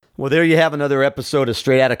Well, there you have another episode of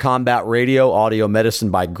Straight Outta Combat Radio, audio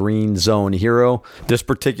medicine by Green Zone Hero. This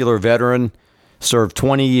particular veteran served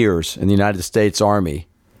 20 years in the United States Army.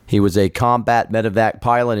 He was a combat medevac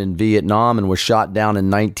pilot in Vietnam and was shot down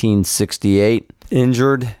in 1968.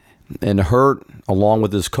 Injured and hurt, along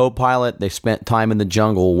with his co-pilot, they spent time in the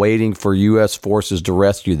jungle waiting for U.S. forces to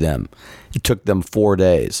rescue them. It took them 4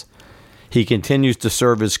 days. He continues to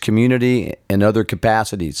serve his community in other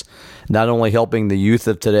capacities, not only helping the youth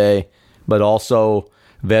of today, but also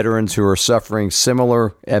veterans who are suffering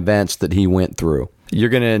similar events that he went through. You're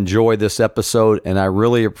going to enjoy this episode, and I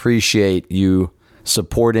really appreciate you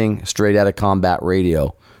supporting Straight Outta Combat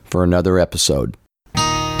Radio for another episode. You're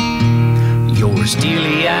a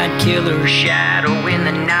steely-eyed killer shadow in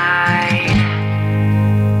the night.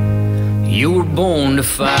 You were born to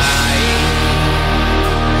fight.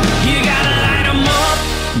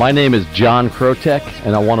 My name is John Krotek,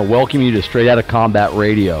 and I want to welcome you to Straight Outta Combat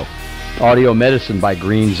Radio, audio medicine by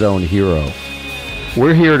Green Zone Hero.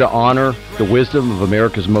 We're here to honor the wisdom of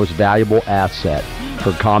America's most valuable asset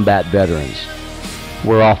for combat veterans.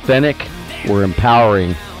 We're authentic, we're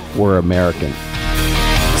empowering, we're American.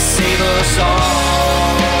 Save us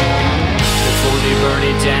all before they burn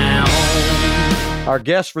it down. Our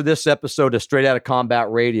guest for this episode of Straight Outta Combat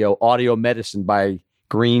Radio, audio medicine by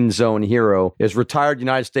Green Zone Hero, is retired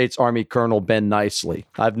United States Army Colonel Ben Nicely.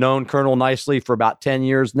 I've known Colonel Nicely for about 10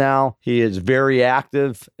 years now. He is very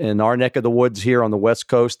active in our neck of the woods here on the West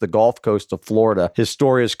Coast, the Gulf Coast of Florida. His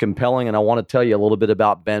story is compelling, and I want to tell you a little bit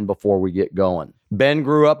about Ben before we get going. Ben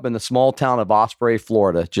grew up in the small town of Osprey,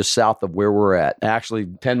 Florida, just south of where we're at. Actually,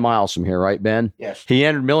 10 miles from here, right, Ben? Yes. He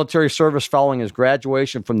entered military service following his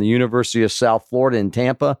graduation from the University of South Florida in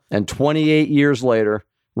Tampa, and 28 years later,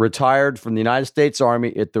 retired from the United States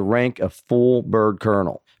Army at the rank of full bird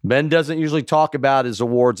colonel. Ben doesn't usually talk about his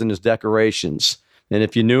awards and his decorations, and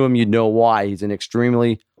if you knew him, you'd know why. He's an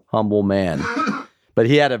extremely humble man. But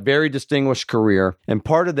he had a very distinguished career, and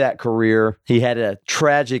part of that career, he had a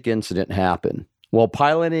tragic incident happen. While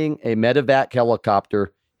piloting a medevac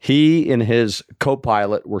helicopter, he and his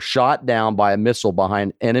co-pilot were shot down by a missile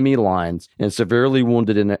behind enemy lines and severely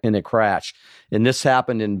wounded in a crash. And this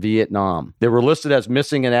happened in Vietnam. They were listed as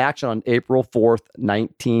missing in action on April 4th,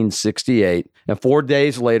 1968. And 4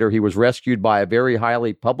 days later, he was rescued by a very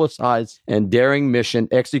highly publicized and daring mission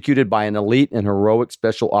executed by an elite and heroic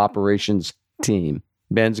special operations team.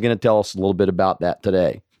 Ben's going to tell us a little bit about that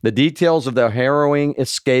today. The details of the harrowing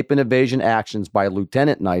escape and evasion actions by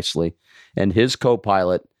Lieutenant Nicely and his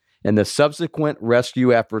co-pilot and the subsequent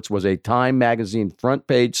rescue efforts was a Time magazine front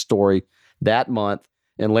page story that month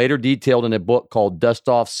and later detailed in a book called Dust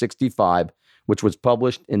Off 65, which was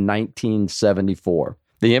published in 1974.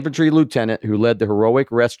 The infantry lieutenant who led the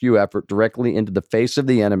heroic rescue effort directly into the face of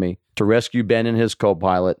the enemy to rescue Ben and his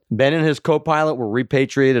co-pilot. Ben and his co-pilot were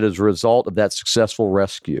repatriated as a result of that successful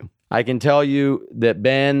rescue. I can tell you that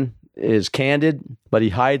Ben is candid, but he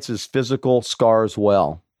hides his physical scars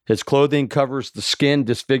well. His clothing covers the skin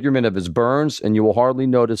disfigurement of his burns, and you will hardly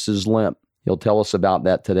notice his limp. He'll tell us about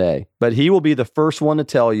that today. But he will be the first one to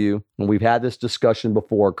tell you, and we've had this discussion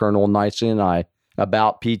before, Colonel Nicely and I,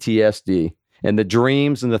 about PTSD and the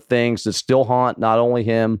dreams and the things that still haunt not only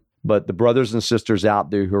him, but the brothers and sisters out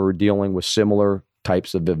there who are dealing with similar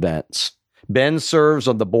types of events. Ben serves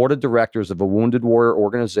on the board of directors of a wounded warrior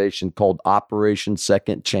organization called Operation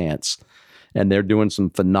Second Chance, and they're doing some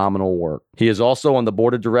phenomenal work. He is also on the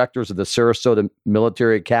board of directors of the Sarasota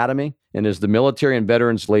Military Academy and is the Military and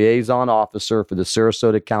Veterans Liaison Officer for the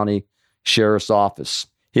Sarasota County Sheriff's Office.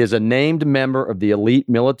 He is a named member of the Elite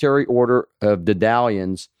Military Order of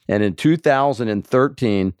Daedalians, and in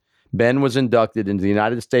 2013, Ben was inducted into the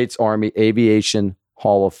United States Army Aviation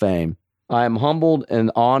Hall of Fame. I am humbled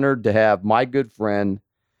and honored to have my good friend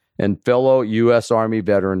and fellow U.S. Army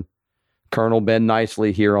veteran, Colonel Ben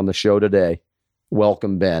Nicely, here on the show today.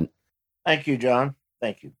 Welcome, Ben. Thank you, John.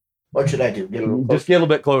 Thank you. What should I do? Get a little closer? Just get a little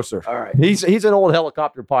bit closer. All right. He's an old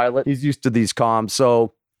helicopter pilot. He's used to these comms.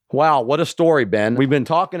 So, wow, what a story, Ben. We've been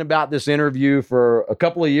talking about this interview for a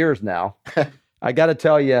couple of years now. I got to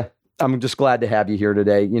tell you, I'm just glad to have you here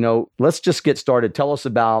today. You know, let's just get started. Tell us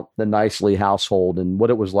about the Nicely household and what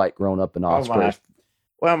it was like growing up in Osprey.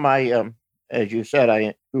 Well, as you said,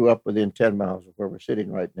 I grew up within 10 miles of where we're sitting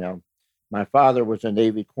right now. My father was a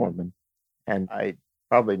Navy corpsman, and I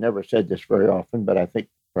probably never said this very often, but I think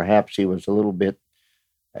perhaps he was a little bit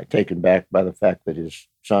taken back by the fact that his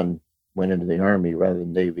son went into the Army rather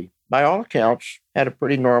than Navy. By all accounts, had a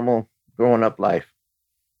pretty normal growing up life.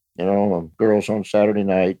 You know, girls on Saturday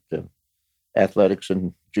night, athletics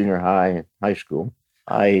in junior high and high school.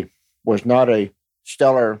 I was not a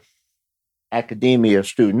stellar academia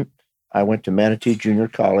student. I went to Manatee Junior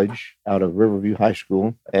College out of Riverview High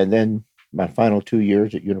School, and then my final 2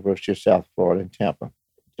 years at University of South Florida in Tampa.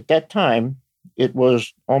 At that time, it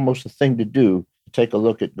was almost a thing to do to take a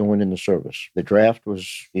look at going in the service. The draft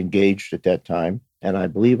was engaged at that time, and I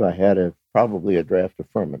believe I had probably a draft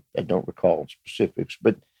deferment. I don't recall specifics,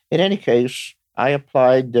 but in any case, I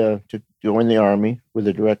applied to join the Army with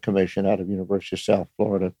a direct commission out of University of South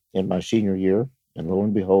Florida in my senior year, and lo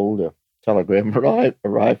and behold, a telegram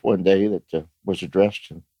arrived one day that was addressed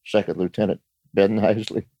to Second Lieutenant Ben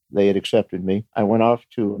Isley. They had accepted me. I went off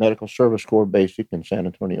to Medical Service Corps Basic in San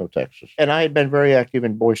Antonio, Texas. And I had been very active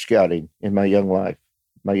in Boy Scouting in my young life,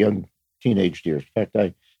 my young teenage years. In fact,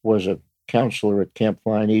 I was a counselor at Camp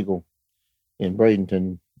Flying Eagle in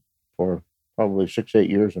Bradenton for probably 6-8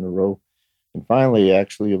 years in a row. And finally,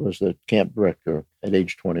 actually, it was the camp director at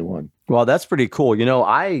age 21. Well, that's pretty cool. You know,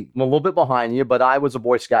 I'm a little bit behind you, but I was a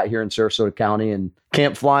Boy Scout here in Sarasota County, and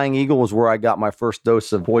Camp Flying Eagle was where I got my first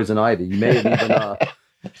dose of poison ivy. You may have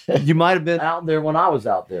even, you might have been out there when I was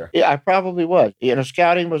out there. Yeah, I probably was. You know,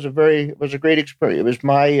 scouting was a great experience. It was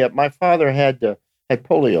my father had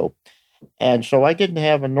polio, and so I didn't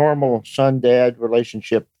have a normal son-dad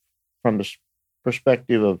relationship from the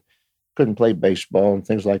perspective of couldn't play baseball and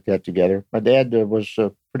things like that together. My dad was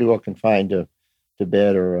pretty well confined to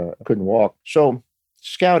bed or couldn't walk. So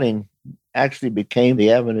scouting actually became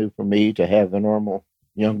the avenue for me to have the normal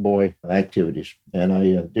young boy activities. And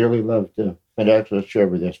I dearly loved and actually I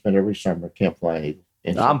spent every summer at Camp Flying Eagle.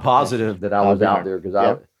 I'm positive that I was out there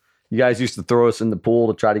because you guys used to throw us in the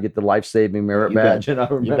pool to try to get the life-saving merit badge. And I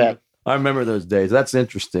remember those days. That's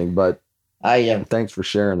interesting, but thanks for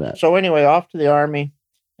sharing that. So anyway, off to the Army.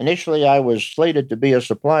 Initially, I was slated to be a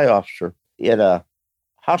supply officer at a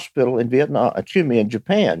hospital in in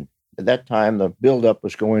Japan. At that time, the buildup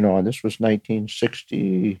was going on. This was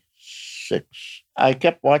 1966. I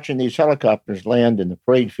kept watching these helicopters land in the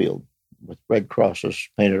parade field with red crosses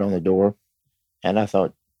painted on the door. And I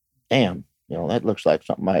thought, damn, that looks like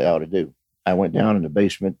something I ought to do. I went down in the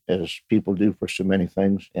basement, as people do for so many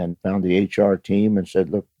things, and found the HR team and said,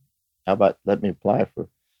 look, how about let me apply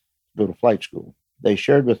go to flight school? They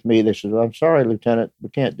shared with me, they said, I'm sorry, Lieutenant, we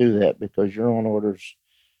can't do that because you're on orders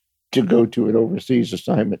to go to an overseas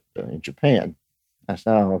assignment in Japan. I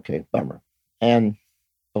said, oh, okay, bummer. And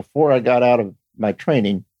before I got out of my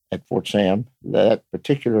training at Fort Sam, that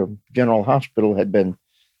particular general hospital had been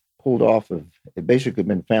pulled off of, it basically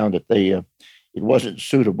been found that it wasn't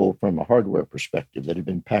suitable from a hardware perspective, that had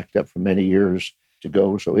been packed up for many years to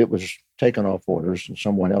go. So it was taken off orders and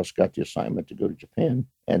someone else got the assignment to go to Japan.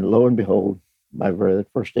 And lo and behold, the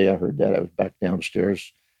first day I heard that, I was back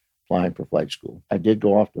downstairs flying for flight school. I did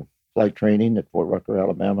go off to flight training at Fort Rucker,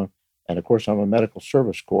 Alabama. And of course, I'm a Medical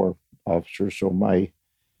Service Corps officer. So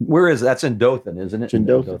where is that's in Dothan, isn't it? It's in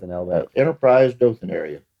Dothan, Alabama. Enterprise, Dothan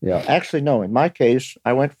area. Yeah. Actually, no. In my case,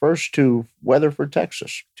 I went first to Weatherford,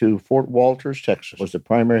 Texas, to Fort Walters, Texas. It was the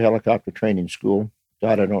primary helicopter training school.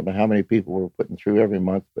 God, I don't know how many people were putting through every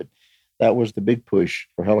month, but that was the big push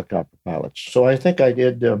for helicopter pilots. So I think I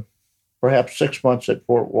did perhaps 6 months at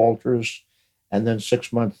Fort Walters, and then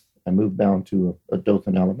 6 months I moved down to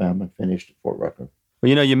Dothan, Alabama, and finished at Fort Rucker.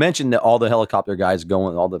 Well, you mentioned that all the helicopter guys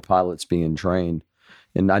going, all the pilots being trained,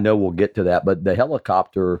 and I know we'll get to that, but the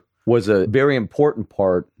helicopter was a very important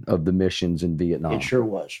part of the missions in Vietnam. It sure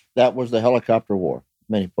was. That was the helicopter war,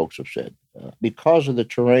 many folks have said. Because of the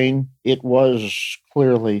terrain, it was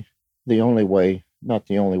clearly the only way, not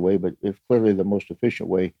the only way, but it's clearly the most efficient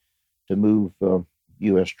way to move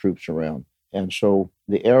U.S. troops around. And so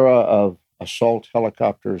the era of assault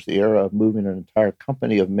helicopters, the era of moving an entire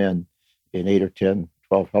company of men in 8 or 10,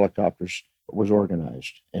 12 helicopters was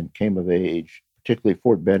organized and came of age, particularly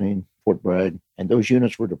Fort Benning, Fort Bragg, and those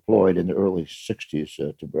units were deployed in the early 60s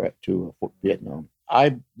to Fort Vietnam.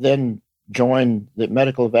 I then joined the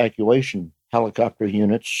medical evacuation helicopter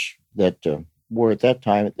units that were at that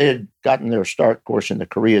time, they had gotten their start, of course, in the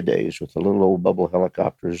Korea days with the little old bubble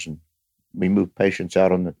helicopters, and we moved patients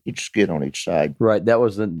out on each skid on each side. Right. That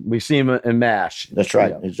was we see them in MASH. That's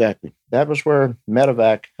right. Yeah. Exactly. That was where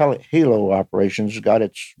medevac helo operations got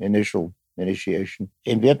its initiation.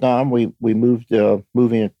 In Vietnam, we moved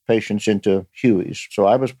moving patients into Hueys. So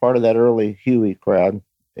I was part of that early Huey crowd.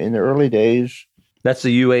 In the early days. That's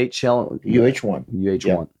the UH1. UH1.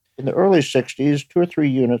 Yeah. In the early 60s, 2 or 3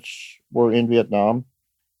 units were in Vietnam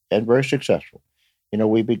and very successful.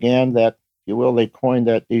 We began that, if you will, they coined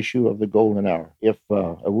that issue of the golden hour. If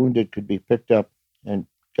a wounded could be picked up and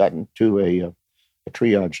gotten to a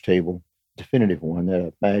triage table, definitive one, at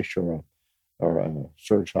a MASH or a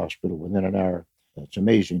surge hospital within an hour, it's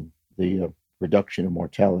amazing the reduction in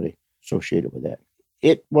mortality associated with that.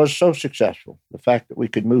 It was so successful, the fact that we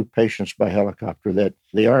could move patients by helicopter, that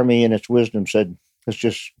the Army in its wisdom said,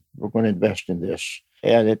 we're going to invest in this.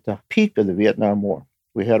 And at the peak of the Vietnam War,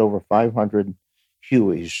 we had over 500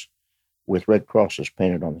 Hueys with red crosses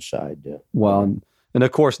painted on the side. Well, and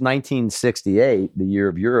of course, 1968, the year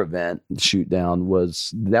of your event, the shoot down,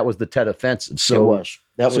 was the Tet Offensive. So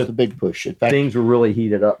that was the big push. In fact, things were really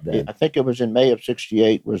heated up then. I think it was in May of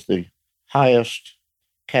 68 was the highest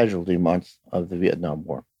casualty month of the Vietnam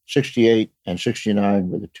War. 68 and 69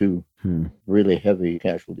 were the two really heavy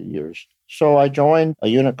casualty years. So I joined a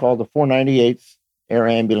unit called the 498th Air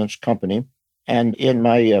Ambulance Company. And in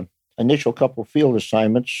my initial couple field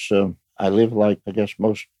assignments, I lived like, I guess,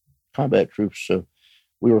 most combat troops.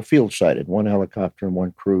 We were field sighted, one helicopter and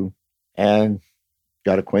one crew, and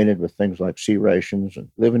got acquainted with things like sea rations and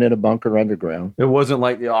living in a bunker underground. It wasn't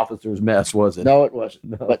like the officer's mess, was it? No, it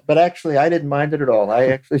wasn't. No. But actually, I didn't mind it at all. I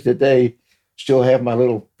actually today still have my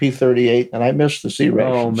little P-38, and I miss the sea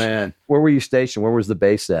rations. Oh, man. Where were you stationed? Where was the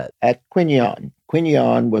base at? At Quy Nhon. Quy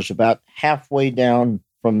Nhon was about halfway down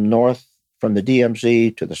from the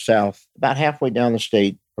DMZ to the south, about halfway down the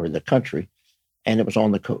state or the country, and it was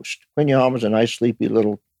on the coast. Quy Nhon was a nice, sleepy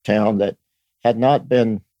little town that had not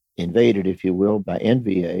been invaded, if you will, by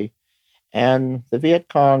NVA, and the Viet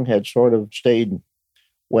Cong had sort of stayed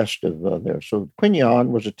west of there. So Quy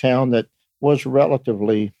Nhon was a town that was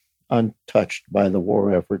relatively untouched by the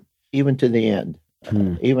war effort, even to the end.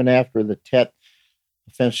 Even after the Tet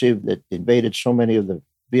offensive that invaded so many of the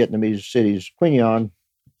Vietnamese cities, Quy Nhon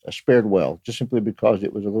spared well, just simply because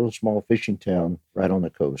it was a little small fishing town right on the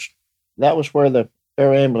coast. That was where the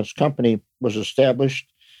Air Ambulance Company was established.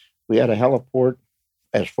 We had a heliport.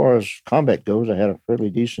 As far as combat goes, I had a fairly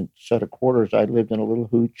decent set of quarters. I lived in a little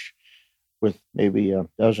hooch with maybe a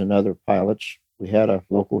dozen other pilots. We had a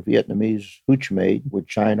local Vietnamese hooch maid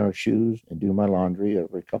would shine our shoes and do my laundry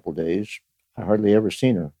every couple of days. I hardly ever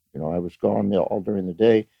seen her. I was gone all during the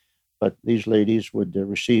day, but these ladies would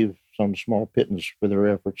receive some small pittance for their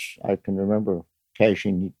efforts. I can remember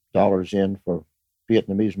cashing dollars in for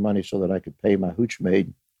Vietnamese money so that I could pay my hooch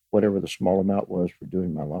maid whatever the small amount was for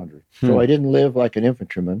doing my laundry. So I didn't live like an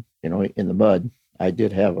infantryman, in the mud. I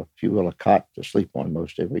did have a few little cot to sleep on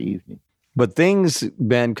most every evening. But things,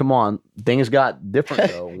 Ben, come on, things got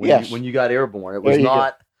different though when you got airborne.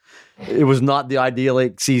 It was not the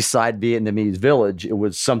idyllic seaside Vietnamese village. It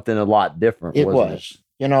was something a lot different. It was.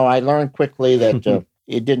 I learned quickly that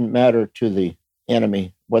it didn't matter to the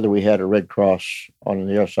enemy whether we had a Red Cross on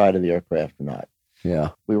the other side of the aircraft or not.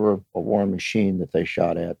 Yeah. We were a war machine that they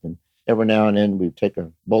shot at. And every now and then we'd take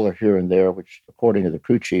a bullet here and there, which according to the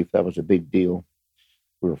crew chief, that was a big deal.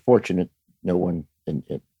 We were fortunate no one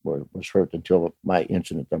was hurt until my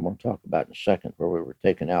incident that I'm going to talk about in a second, where we were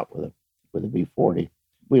taken out with a B-40.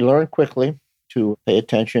 We learned quickly to pay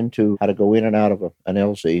attention to how to go in and out of an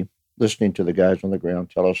LZ, listening to the guys on the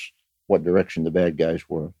ground tell us what direction the bad guys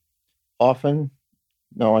were. Often,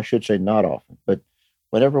 no, I should say not often, but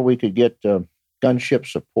whenever we could get gunship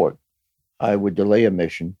support, I would delay a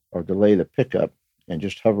mission or delay the pickup and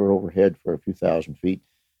just hover overhead for a few thousand feet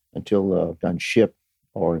until a gunship,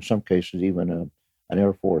 or in some cases even an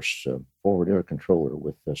Air Force forward air controller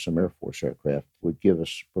with some Air Force aircraft would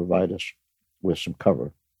provide us with some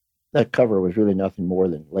cover. That cover was really nothing more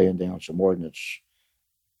than laying down some ordnance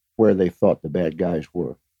where they thought the bad guys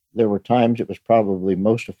were. There were times it was probably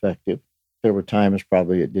most effective. There were times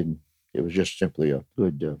probably it didn't. It was just simply a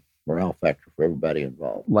good morale factor for everybody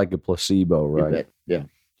involved. Like a placebo, right? Yeah.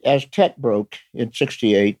 As Tet broke in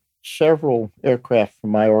 68, several aircraft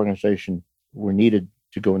from my organization were needed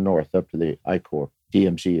to go north up to the I Corps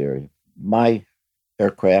DMZ area. My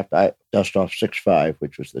aircraft, Dust Off 65,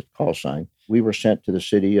 which was the call sign, we were sent to the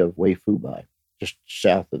city of Hue Phu Bai, just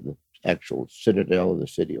south of the actual citadel of the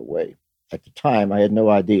city of Hue. At the time, I had no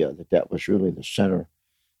idea that was really the center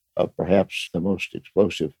of perhaps the most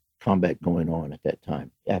explosive combat going on at that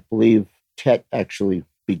time. I believe Tet actually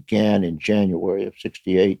began in January of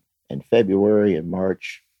 68, and February and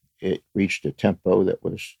March, it reached a tempo that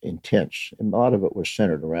was intense, and a lot of it was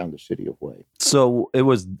centered around the city of Hue. So it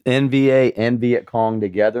was NVA and Viet Cong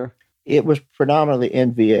together? It was predominantly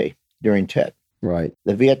NVA during Tet. Right.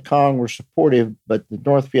 The Viet Cong were supportive, but the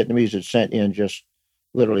North Vietnamese had sent in just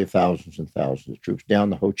literally thousands and thousands of troops down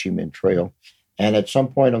the Ho Chi Minh Trail. And at some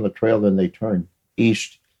point on the trail, then they turned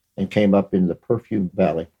east and came up in the Perfume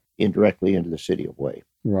Valley, indirectly into the city of Hue.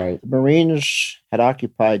 Right. The Marines had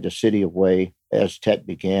occupied the city of Hue as Tet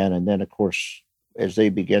began. And then, of course, as they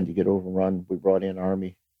began to get overrun, we brought in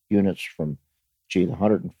Army units from, the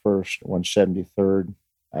 101st, 173rd.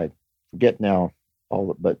 I forget now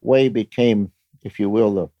all, but Hue became, if you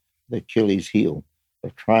will, the Achilles heel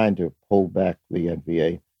of trying to hold back the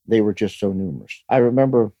NVA. They were just so numerous. I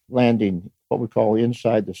remember landing what we call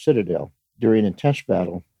inside the Citadel during intense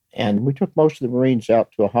battle, and we took most of the Marines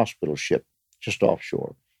out to a hospital ship just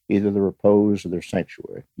offshore, either the Repose or their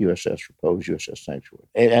Sanctuary, USS Repose, USS Sanctuary.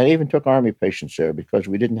 And I even took Army patients there because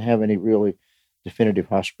we didn't have any really definitive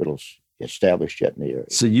hospitals established yet in the area.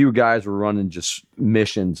 So you guys were running just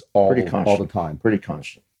missions all the time. Pretty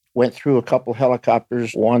constant. Went through a couple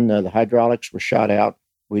helicopters. One, the hydraulics were shot out.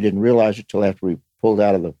 We didn't realize it till after we pulled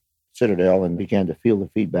out of the Citadel and began to feel the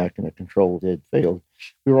feedback, and the controls had failed.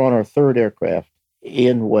 We were on our third aircraft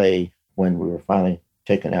in way when we were finally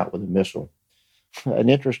taken out with a missile. An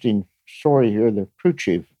interesting story here, the crew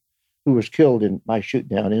chief who was killed in my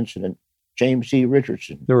shoot-down incident, James E.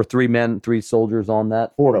 Richardson. There were 3 soldiers on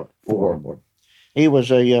that? Four on board. He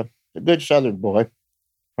was a good Southern boy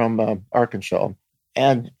from Arkansas.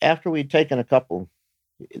 And after we'd taken a couple,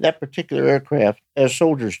 that particular aircraft, as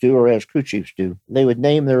soldiers do or as crew chiefs do, they would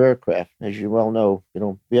name their aircraft. As you well know,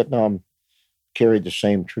 Vietnam carried the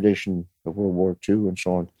same tradition of World War II and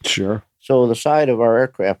so on. Sure. So the side of our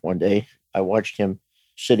aircraft one day, I watched him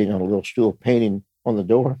sitting on a little stool painting on the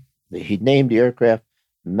door. He named the aircraft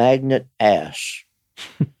Magnet Ass.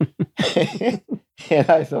 And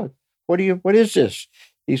I thought, what is this?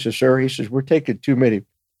 He says, sir, he says, we're taking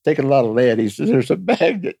a lot of lead. He says, there's a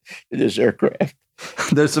magnet in this aircraft.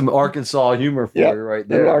 There's some Arkansas humor for you right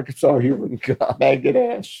there. Little Arkansas humor. Magnet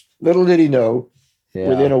Ass. Little did he know,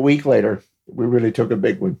 within a week later, we really took a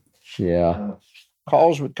big one. Yeah.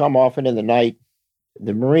 Calls would come often in the night.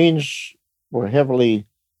 The Marines were heavily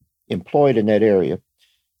employed in that area,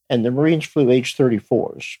 and the Marines flew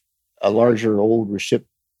H-34s, a larger old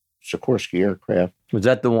Sikorsky aircraft. Was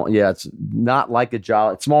that the one? Yeah, it's not like it's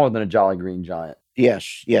smaller than a Jolly Green Giant.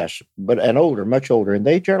 Yes, and older, much older. And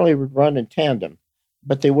they generally would run in tandem,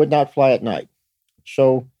 but they would not fly at night.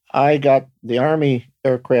 So I got the Army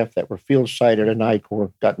aircraft that were field sighted at I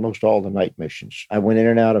Corps, got most all the night missions. I went in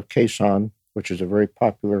and out of Khe Sanh, which is a very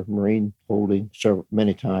popular Marine holding, so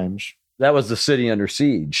many times. That was the city under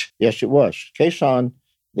siege. Yes, it was. Khe Sanh,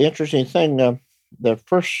 the interesting thing, the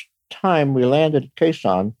first time we landed at Khe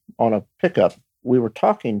Sanh on a pickup, we were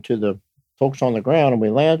talking to the folks on the ground, and we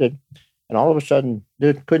landed, and all of a sudden,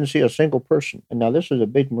 couldn't see a single person. And now this is a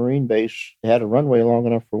big Marine base. They had a runway long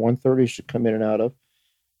enough for 130s to come in and out of.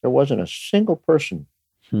 There wasn't a single person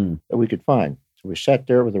that we could find. So we sat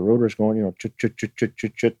there with the rotors going, chut, chut, chut, chut,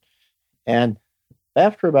 chut, chut. And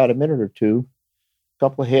after about a minute or two, a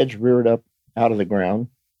couple of heads reared up out of the ground.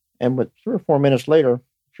 And with 3 or 4 minutes later,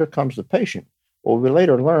 here comes the patient. Well, we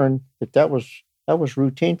later learned that was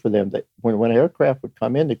routine for them. That when an aircraft would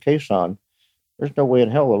come into Khe Sanh, there's no way in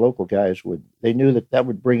hell the local guys would. They knew that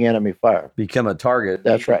would bring enemy fire. Become a target.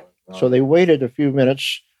 That's right. So they waited a few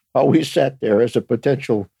minutes while we sat there as a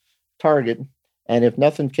potential target. And if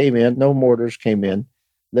nothing came in, no mortars came in,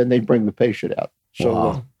 then they'd bring the patient out.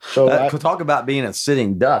 So, wow. Talk about being a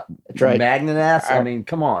sitting duck. That's right. Magnet Ass. I mean,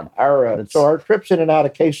 come on. So our trips in and out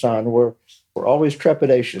of Khe Sanh were always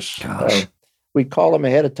trepidatious. We'd call them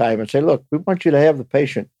ahead of time and say, look, we want you to have the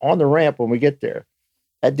patient on the ramp when we get there.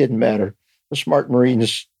 That didn't matter. The smart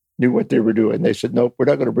Marines knew what they were doing. They said, nope, we're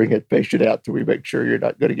not going to bring that patient out till we make sure you're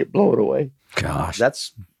not going to get blown away. Gosh,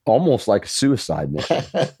 that's almost like a suicide mission.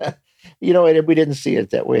 And we didn't see it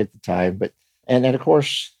that way at the time. And then, of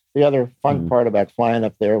course, the other fun part about flying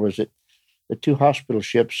up there was that the 2 hospital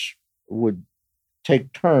ships would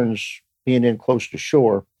take turns being in close to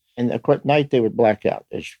shore. And at night, they would black out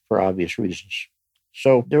for obvious reasons.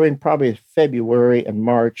 So during probably February and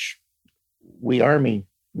March, we Army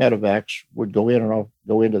medevacs would go into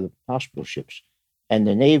the hospital ships. And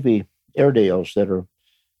the Navy airedales that are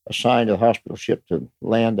assigned to the hospital ship to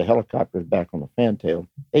land the helicopters back on the fantail,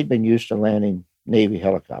 they'd been used to landing Navy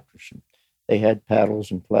helicopters. And they had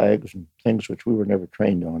paddles and flags and things which we were never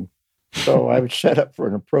trained on. So I would set up for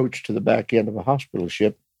an approach to the back end of a hospital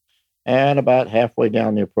ship. And about halfway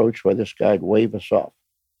down the approach, this guy would wave us off.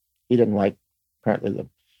 He didn't like, apparently, the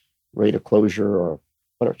rate of closure or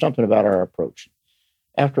something about our approach.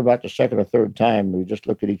 After about the second or third time, we just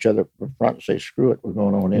look at each other in front and say, screw it, we're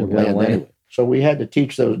going on in and land anyway. So we had to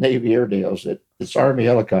teach those Navy airedales that this Army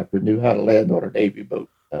helicopter knew how to land on a Navy boat.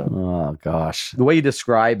 Oh, gosh. The way you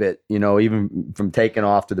describe it, even from taking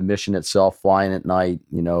off to the mission itself, flying at night,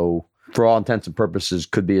 for all intents and purposes,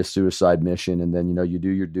 could be a suicide mission. And then, you do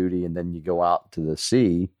your duty and then you go out to the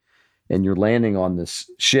sea and you're landing on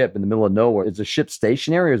this ship in the middle of nowhere. Is the ship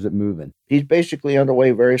stationary or is it moving? He's basically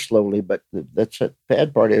underway very slowly, but that's the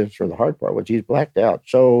bad part the hard part was he's blacked out.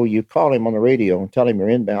 So you call him on the radio and tell him you're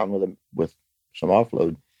inbound with some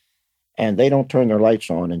offload. And they don't turn their lights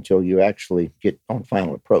on until you actually get on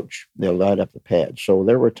final approach. They'll light up the pad. So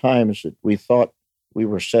there were times that we thought we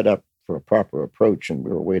were set up for a proper approach, and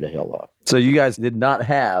we were way the hell off. So you guys did not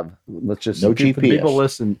have, let's just No for GPS. people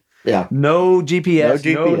listen, Yeah. no GPS,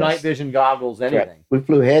 No no GPS. night vision goggles, anything. Correct. We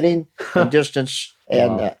flew heading and distance,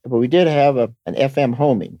 and Wow. but we did have an FM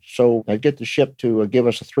homing. So I get the ship to give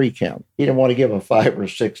us a 3 count. He didn't want to give a 5 or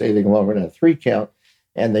 6, anything longer than a 3 count.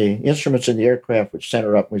 And the instruments in the aircraft would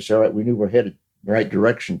center up. And we said, all right, we knew we're headed in the right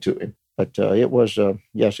direction to him. But it was,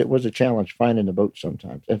 yes, it was a challenge finding the boat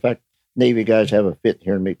sometimes. In fact, Navy guys have a fit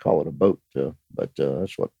hearing me call it a boat, but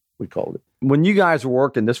that's what we called it. When you guys were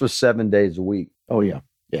working, this was 7 days a week. Oh, yeah,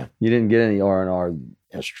 You didn't get any R&R,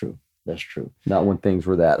 that's true. That's true. not when things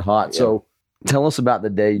were that hot. Yeah. So tell us about the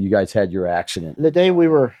day you guys had your accident. The day we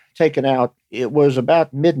were taken out, it was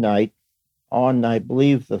about midnight on, I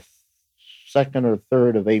believe, the 2nd or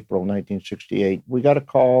 3rd of April, 1968. We got a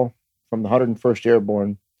call from the 101st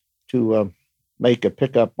Airborne to make a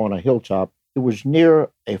pickup on a hilltop. It was near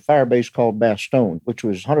a fire base called Bastogne, which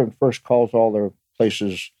was 101st calls all their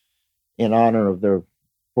places in honor of their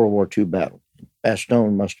World War II battle.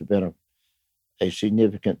 Bastogne must have been a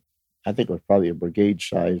significant, I think it was probably a brigade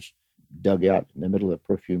size dugout in the middle of the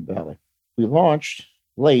Perfume Valley. We launched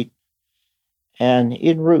late, and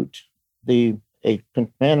en route, a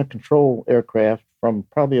command and control aircraft from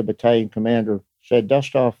probably a battalion commander said,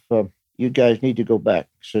 dust off, you guys need to go back.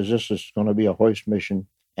 He says, this is going to be a hoist mission.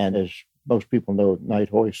 And as most people know, night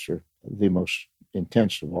hoists are the most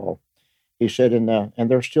intense of all. He said, and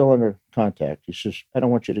they're still under contact. He says, I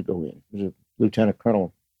don't want you to go in. He was a lieutenant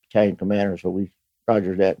colonel, battalion commander. So we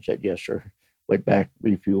rogered that and said, yes, sir. Went back,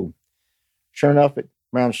 refueled. Sure enough,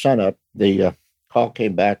 around sunup, the call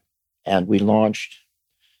came back, and we launched,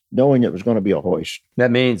 knowing it was going to be a hoist.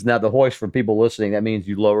 That means, now the hoist, for people listening, that means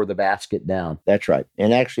you lower the basket down. That's right.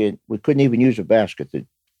 And actually, we couldn't even use a basket. The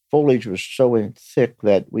foliage was so thick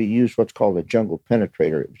that we used what's called a jungle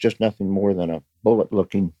penetrator. It was just nothing more than a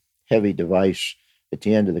bullet-looking heavy device at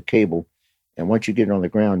the end of the cable. And once you get it on the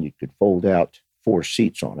ground, you could fold out 4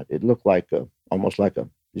 seats on it. It looked like almost like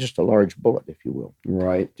just a large bullet, if you will,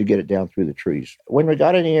 Right. to get it down through the trees. When we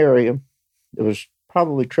got in the area, it was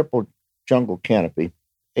probably triple jungle canopy.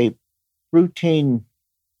 A routine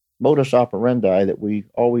modus operandi that we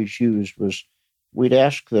always used was we'd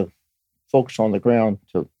ask the folks on the ground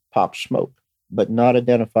to pop smoke, but not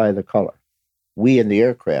identify the color. We in the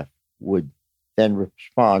aircraft would then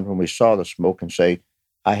respond when we saw the smoke and say,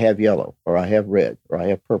 I have yellow, or I have red, or I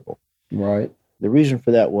have purple. Right. The reason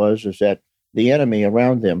for that is that the enemy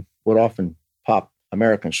around them would often pop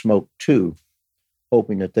American smoke too,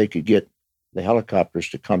 hoping that they could get the helicopters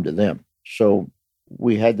to come to them. So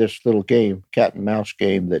we had this little game, cat and mouse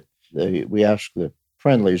game, that we asked the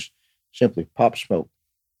friendlies simply pop smoke,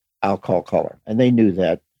 I'll call color. And they knew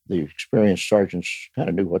that. The experienced sergeants kind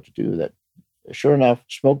of knew what to do. That sure enough,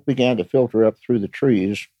 smoke began to filter up through the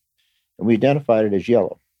trees, and we identified it as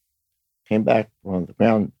yellow. Came back on the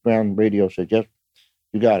ground radio, said, yes,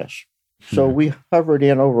 you got us. So we hovered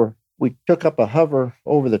we took up a hover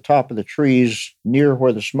over the top of the trees near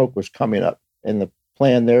where the smoke was coming up. And the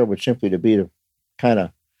plan there would simply be to kind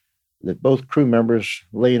of, that both crew members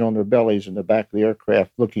laying on their bellies in the back of the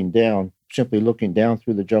aircraft looking down, simply looking down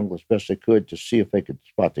through the jungle as best they could to see if they could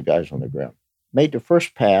spot the guys on the ground. Made the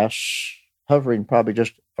first pass, hovering probably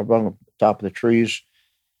just around the top of the trees,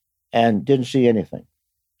 and didn't see anything.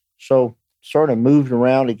 So sort of moved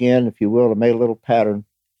around again, if you will, and made a little pattern,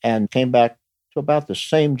 and came back to about the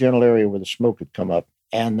same general area where the smoke had come up.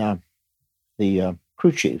 And the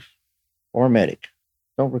crew chief or medic,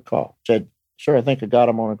 don't recall, said, sir, I think I got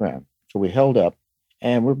him on the ground. So we held up,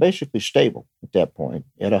 and we're basically stable at that point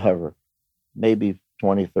at a hover, maybe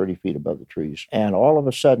 20, 30 feet above the trees. And all of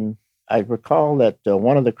a sudden, I recall that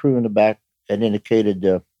one of the crew in the back had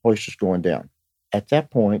indicated hoist is going down. At that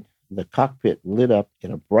point, the cockpit lit up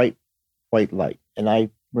in a bright white light. And I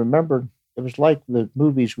remember it was like the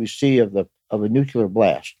movies we see of a nuclear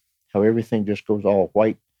blast, how everything just goes all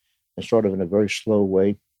white and sort of in a very slow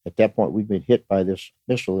way. At that point, we'd been hit by this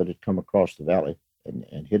missile that had come across the valley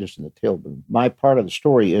and hit us in the tail boom. My part of the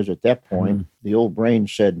story is at that point, the old brain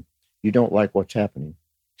said, you don't like what's happening.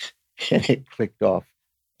 And it clicked off.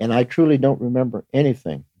 And I truly don't remember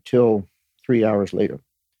anything until 3 hours later.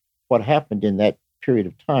 What happened in that period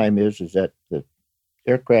of time is that the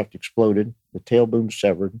aircraft exploded, the tail boom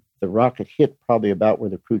severed, the rocket hit probably about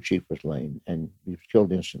where the crew chief was laying, and he was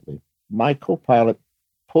killed instantly. My co-pilot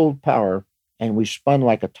pulled power, and we spun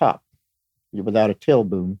like a top without a tail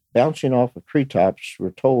boom, bouncing off of treetops,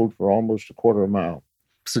 we're told, for almost a quarter of a mile.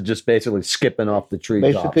 So just basically skipping off the tree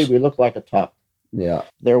Basically, tops. we looked like a top. Yeah.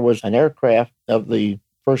 There was an aircraft of the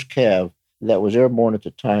first Cav that was airborne at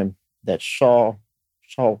the time that saw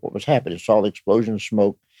what was happening, saw the explosion of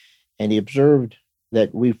smoke, and he observed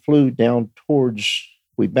that we flew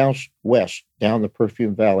we bounced west down the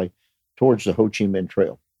Perfume Valley towards the Ho Chi Minh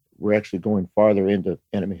Trail. We're actually going farther into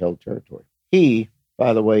enemy-held territory. He,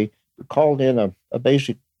 by the way, called in a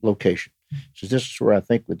basic location. Says, this is where I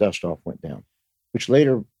think the dust-off went down, which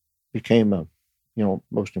later became a,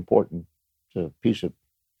 most important piece of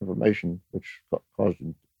information, which caused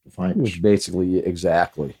him to find us. Which basically,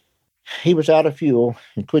 exactly. He was out of fuel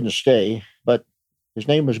and couldn't stay, but his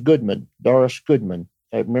name was Goodman, Doris Goodman.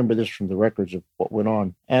 I remember this from the records of what went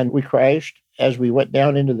on. And we crashed. As we went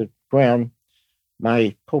down into the ground,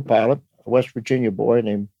 my co-pilot, a West Virginia boy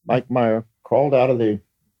named Mike Meyer, crawled out of the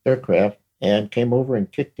aircraft and came over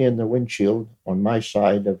and kicked in the windshield on my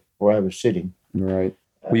side of where I was sitting. Right.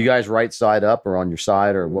 Were you guys right side up or on your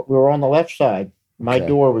side or what? We were on the left side. My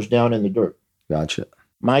door was down in the dirt. Gotcha.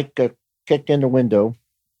 Mike kicked in the window,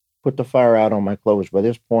 put the fire out on my clothes. By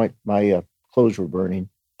this point, my clothes were burning.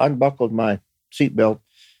 Unbuckled my seatbelt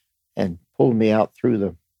and pulled me out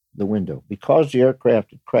through the window. Because the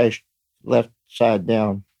aircraft had crashed left side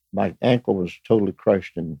down, my ankle was totally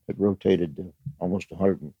crushed and it rotated almost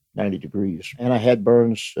 190 degrees. And I had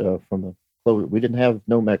burns from the clothes. We didn't have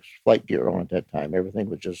Nomex flight gear on at that time. Everything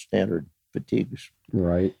was just standard fatigues.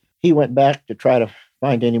 Right. He went back to try to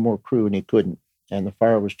find any more crew and he couldn't. And the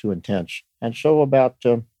fire was too intense. And so about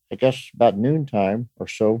noontime or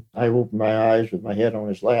so, I opened my eyes with my head on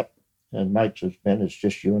his lap. And Mike says, Ben, it's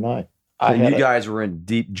just you and I. So you guys were in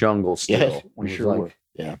deep jungle still. Yes, we sure were.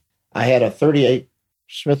 Yeah. I had a .38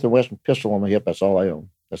 Smith & Wesson pistol on my hip. That's all I owned.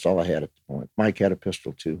 That's all I had at the point. Mike had a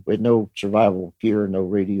pistol too. We had no survival gear, no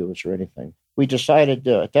radios or anything. We decided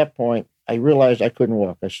at that point, I realized I couldn't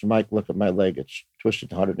walk. I said, Mike, look at my leg. It's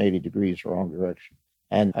twisted 180 degrees the wrong direction.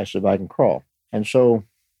 And I said, I can crawl. And so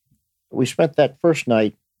we spent that first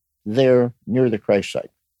night there near the crash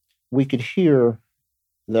site. We could hear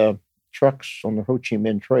the trucks on the Ho Chi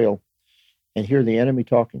Minh Trail and hear the enemy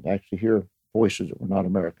talking, actually hear voices that were not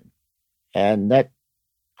American. And that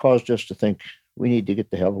caused us to think we need to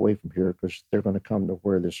get the hell away from here because they're going to come to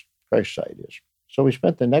where this crash site is. So we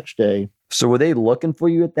spent the next day. So were they looking for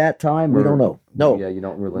you at that time? We don't know. No. Yeah, you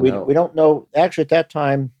don't really know. We don't know. Actually, at that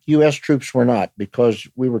time, U.S. troops were not because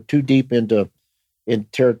we were too deep in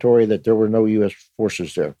territory that there were no U.S.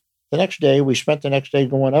 forces there. The next day, we spent the next day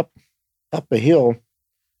going up a hill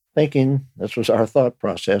thinking, this was our thought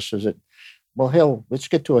process, is that, well, hell, let's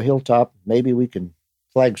get to a hilltop. Maybe we can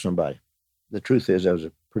flag somebody. The truth is that was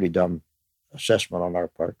a pretty dumb assessment on our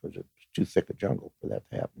part because it was too thick a jungle for that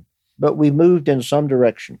to happen. But we moved in some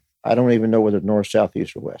direction. I don't even know whether north, south,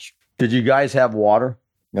 east, or west. Did you guys have water?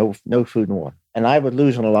 No food and water. And I was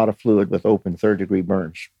losing a lot of fluid with open third-degree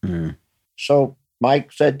burns. Mm. So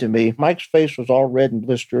Mike said to me, Mike's face was all red and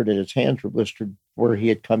blistered, and his hands were blistered where he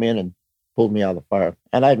had come in and pulled me out of the fire.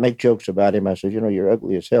 And I'd make jokes about him. I said, you're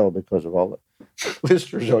ugly as hell because of all the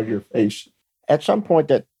blisters on your face. At some point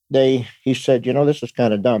that day, he said, this is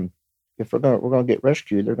kind of dumb. If we're going to get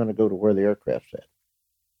rescued, they're going to go to where the aircraft's at.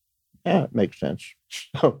 Yeah, it makes sense.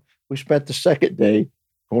 So we spent the second day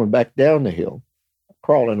going back down the hill,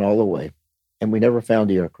 crawling all the way, and we never found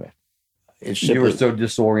the aircraft. You were so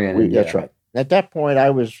disoriented. That's right. At that point, I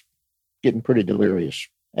was getting pretty delirious.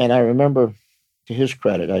 And I remember, to his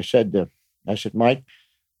credit, I said, Mike,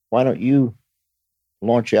 why don't you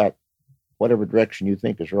launch out whatever direction you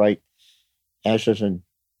think is right? And I says, and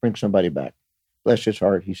bring somebody back. Bless his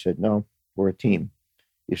heart. He said, no, we're a team.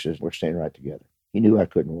 He says, we're staying right together. He knew I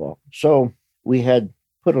couldn't walk. So we had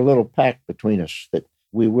put a little pact between us that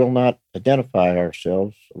we will not identify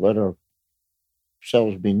ourselves, let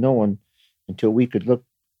ourselves be known until we could look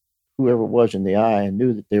whoever it was in the eye and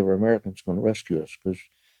knew that they were Americans going to rescue us because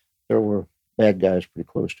there were bad guys pretty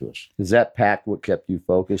close to us. Is that pact what kept you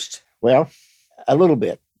focused? Well, a little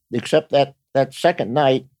bit, except that second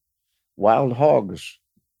night, wild hogs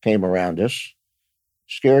came around us,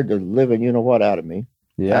 scared the living you-know-what out of me.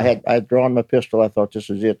 Yeah. I had drawn my pistol. I thought, this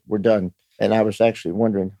is it. We're done. And I was actually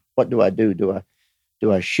wondering, what do I do? Do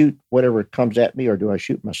I shoot whatever comes at me or do I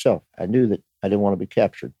shoot myself? I knew that I didn't want to be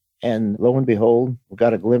captured. And lo and behold, we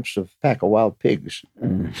got a glimpse of a pack of wild pigs.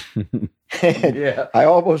 Yeah. I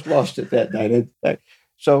almost lost it that night.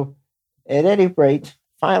 So at any rate,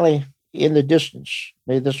 finally, in the distance,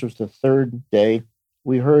 maybe this was the third day,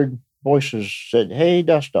 we heard voices said, hey,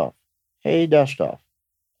 dust off. Hey, dust off.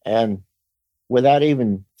 And without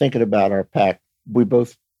even thinking about our pack, we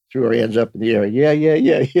both threw our hands up in the air.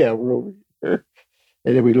 Yeah, we're over here.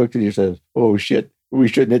 And then we looked at each other and said, oh, shit, we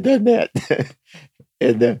shouldn't have done that.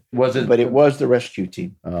 And Was it? but it was the rescue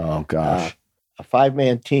team, Oh gosh. a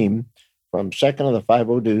 5-man team from 2nd of the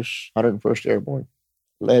 50 Deuce, 101st Airborne,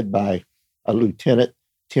 led by a Lieutenant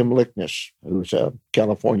Tim Lickness, who's a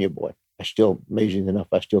California boy. Amazing enough,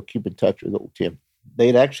 I still keep in touch with old Tim.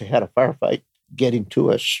 They'd actually had a firefight getting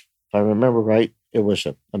to us. If I remember right, it was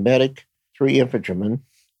a medic, 3 infantrymen,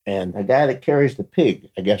 and a guy that carries the pig,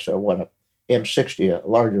 I guess, a M60, a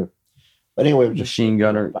larger. But anyway, it was Machine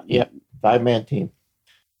gunner. Yep, 5-man team.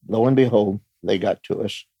 Lo and behold, they got to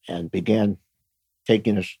us and began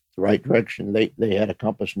taking us the right direction. They had a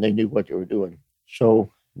compass and they knew what they were doing.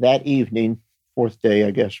 So that evening, 4th day,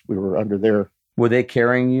 I guess, we were under their. Were they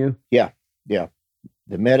carrying you? Yeah.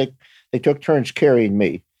 The medic, they took turns carrying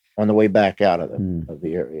me on the way back out of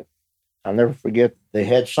the area. I'll never forget, they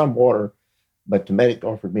had some water, but the medic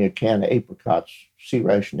offered me a can of apricots, sea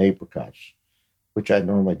ration apricots, which I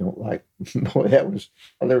normally don't like. Boy,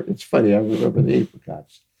 it's funny, I remember the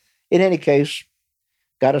apricots. In any case,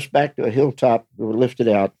 got us back to a hilltop. We were lifted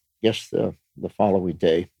out, guess the following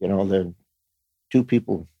day. The 2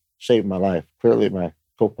 people saved my life. Clearly, my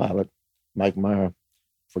co-pilot, Mike Meyer,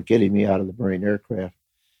 for getting me out of the Marine aircraft.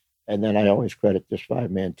 And then I always credit this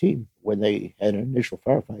 5-man team. When they had an initial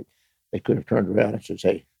firefight, they could have turned around and said,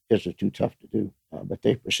 hey, this is too tough to do. But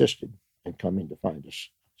they persisted in coming to find us.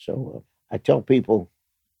 So I tell people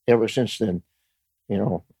ever since then,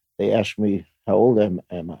 they ask me, how old am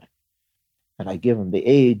I? And I give them the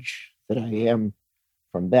age that I am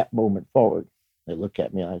from that moment forward. They look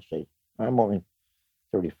at me and I say, I'm only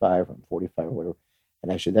 35, I'm 45 or whatever.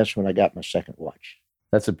 And I said, that's when I got my second watch.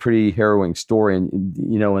 That's a pretty harrowing story,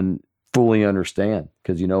 and fully understand,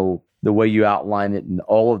 because the way you outline it and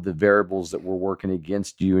all of the variables that were working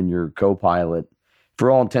against you and your co-pilot,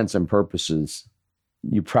 for all intents and purposes,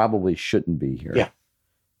 you probably shouldn't be here. Yeah.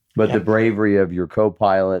 But the bravery of your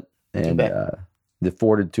co-pilot and the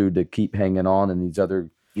fortitude to keep hanging on, and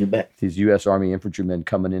you bet, these U.S. Army infantrymen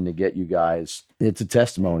coming in to get you guys, it's a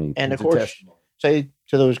testimony. And of course, say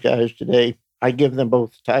to those guys today, I give them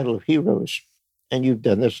both the title of heroes. And you've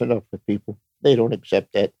done this enough with people. They don't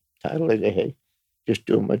accept that title. They say, hey, just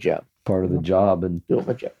doing my job. Part of the job. And doing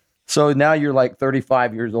my job. So now you're like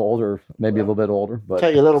 35 years old, or maybe a little bit older. But I'll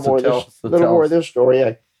tell you a little more of this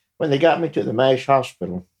story. When they got me to the MASH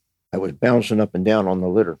hospital, I was bouncing up and down on the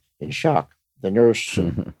litter in shock. The nurse,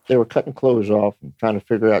 they were cutting clothes off and trying to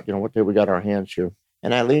figure out, what we got our hands here.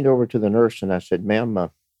 And I leaned over to the nurse and I said,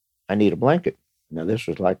 ma'am, I need a blanket. Now, this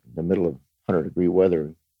was like the middle of 100-degree weather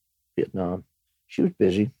in Vietnam. She was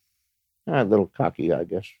busy. I was a little cocky, I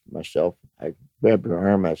guess, myself. I grabbed her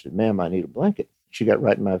arm. I said, ma'am, I need a blanket. She got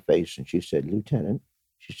right in my face and she said, Lieutenant,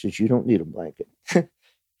 she says, you don't need a blanket.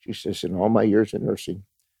 She says, in all my years of nursing,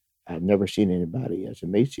 I've never seen anybody as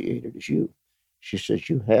emaciated as you. She says,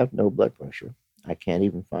 you have no blood pressure. I can't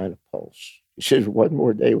even find a pulse. She says, one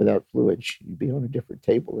more day without fluids, you'd be on a different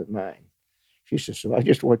table than mine. She says, so I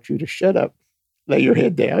just want you to shut up, lay your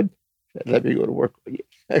head down, and let me go to work with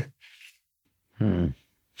you.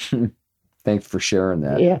 Thanks for sharing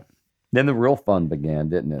that. Yeah. Then the real fun began,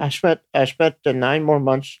 didn't it? I spent 9 more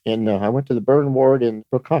months I went to the burn ward in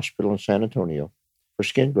Brook Hospital in San Antonio for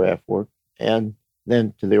skin graft work, and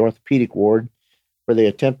then to the orthopedic ward where they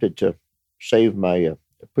attempted to save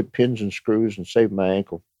put pins and screws and save my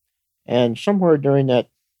ankle. And somewhere during that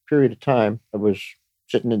period of time, I was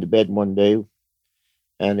sitting in the bed one day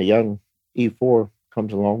and a young E4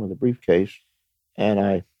 comes along with a briefcase, and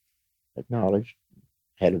I acknowledged,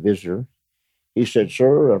 had a visitor. He said,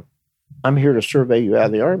 sir, I'm here to survey you out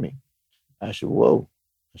of the Army. I said, whoa.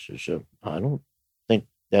 I said, I don't think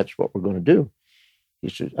that's what we're going to do. He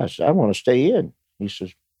said, I want to stay in. He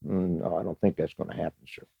says, no, I don't think that's going to happen,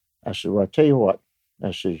 sir. I said, well, I'll tell you what.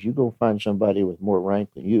 I says, you go find somebody with more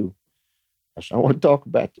rank than you. I said, I want to talk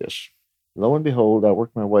about this. Lo and behold, I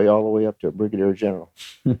worked my way all the way up to a brigadier general.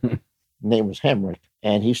 Name was Hamrick.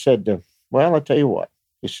 And he said, well, I'll tell you what.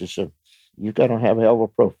 He says, you got to have a hell of a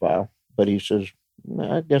profile. But he says,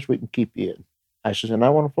 I guess we can keep you in. I says, and I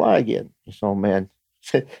want to fly again. He said, oh, man,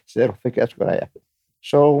 I don't think that's going to happen.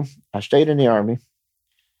 So I stayed in the Army,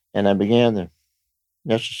 and I began the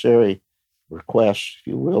necessary requests, if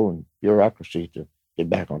you will, and bureaucracy to get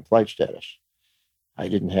back on flight status. I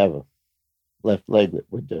didn't have a left leg that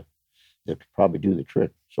could probably do the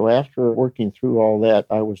trick. So after working through all that,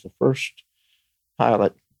 I was the first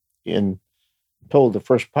pilot told the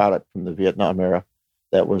first pilot from the Vietnam era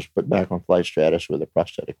that was put back on flight status with a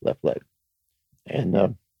prosthetic left leg and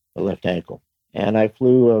a left ankle. And I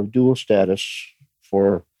flew dual status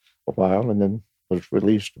for a while and then was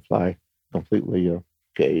released to fly completely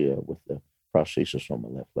okay with the prosthesis on my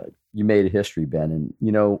left leg. You made a history, Ben.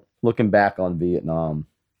 And, looking back on Vietnam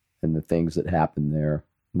and the things that happened there,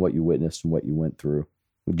 what you witnessed and what you went through,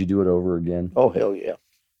 would you do it over again? Oh, hell yeah.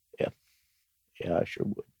 Yeah. Yeah, I sure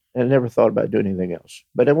would. And I never thought about doing anything else.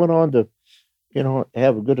 But I went on to,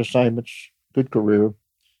 have good assignments, good career.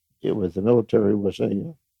 It was the military was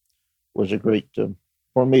a great,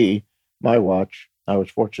 for me, my watch. I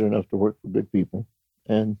was fortunate enough to work for good people.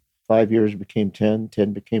 And 5 years became 10,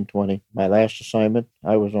 10 became 20. My last assignment,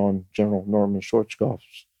 I was on General Norman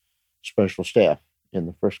Schwarzkopf's special staff in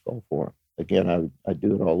the first Gulf War. Again, I'd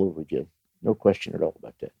do it all over again. No question at all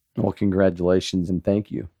about that. Well, congratulations and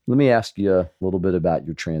thank you. Let me ask you a little bit about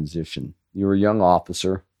your transition. You were a young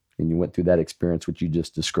officer and you went through that experience, which you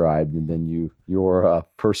just described, and then your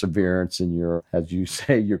perseverance and your, as you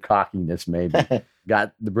say, your cockiness maybe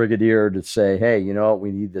got the brigadier to say, hey, you know what,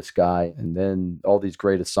 we need this guy. And then all these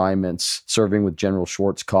great assignments, serving with General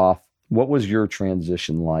Schwarzkopf. What was your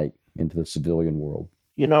transition like into the civilian world?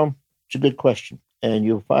 It's a good question. And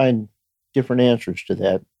you'll find different answers to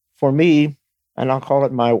that. For me, and I'll call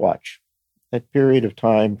it my watch, that period of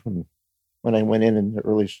time from when I went in the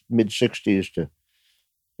early mid-60s to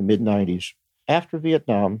the mid-90s. After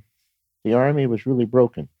Vietnam, the Army was really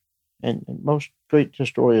broken. And most great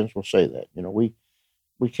historians will say that.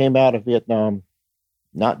 We came out of Vietnam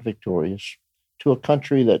not victorious to a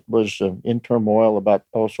country that was in turmoil about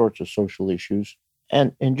all sorts of social issues.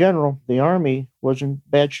 And in general, the Army was in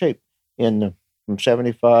bad shape from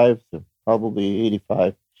 75 to probably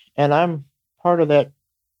 85. And I'm part of that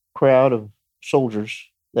crowd of soldiers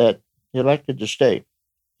that elected to stay,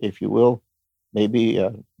 if you will. Maybe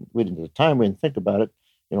at the time we didn't think about it.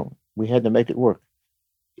 We had to make it work.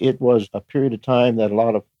 It was a period of time that a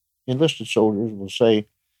lot of enlisted soldiers will say,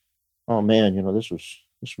 "Oh man, this was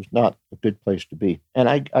not a good place to be." And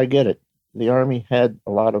I get it. The Army had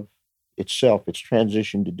a lot of its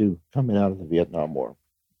transition to do coming out of the Vietnam War.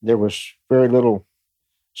 There was very little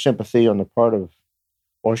sympathy on the part of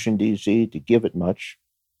Washington, D.C. to give it much.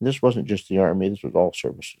 And this wasn't just the Army. This was all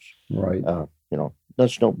services. Right.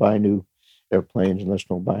 Let's don't buy new airplanes and let's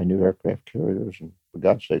don't buy new aircraft carriers. And for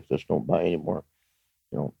God's sake, let's don't buy any more,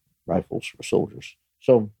 rifles for soldiers.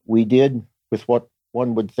 So we did with what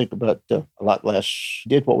one would think about a lot less,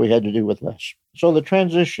 did what we had to do with less. So the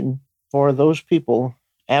transition for those people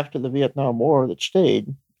after the Vietnam War that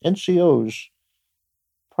stayed, NCOs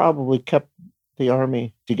probably kept the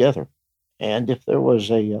Army together. And if there was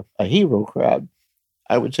a hero crowd,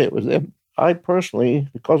 I would say it was them. I personally,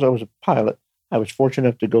 because I was a pilot, I was fortunate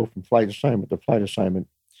enough to go from flight assignment to flight assignment.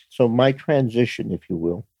 So my transition, if you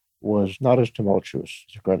will, was not as tumultuous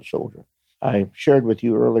as a grunt soldier. I shared with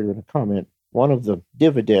you earlier in a comment, one of the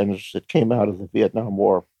dividends that came out of the Vietnam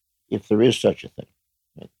War, if there is such a thing.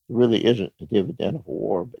 It really isn't a dividend of a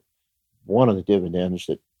war, but one of the dividends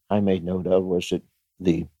that I made note of was that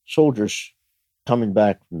the soldiers coming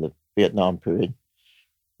back from the Vietnam period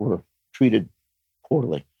were treated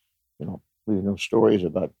poorly. We know stories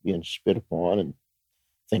about being spit upon and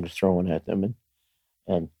things thrown at them,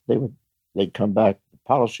 and they'd come back. The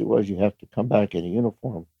policy was you have to come back in a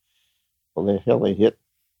uniform. Well, they hit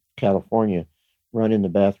California, run in the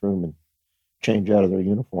bathroom and change out of their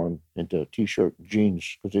uniform into a T-shirt and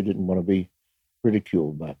jeans because they didn't want to be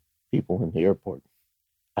ridiculed by people in the airport.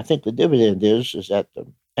 I think the dividend is that the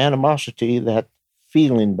animosity, that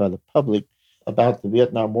feeling by the public about the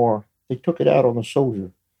Vietnam War, they took it out on the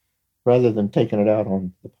soldier rather than taking it out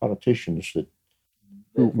on the politicians who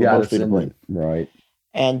were mostly to blame. Right.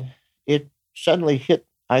 And it suddenly hit,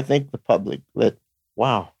 I think, the public that,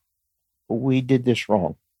 wow, we did this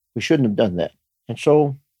wrong. We shouldn't have done that. And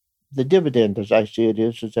so the dividend, as I see it,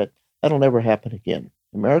 is that that'll never happen again.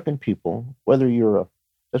 American people, whether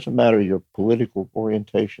doesn't matter your political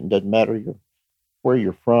orientation, doesn't matter where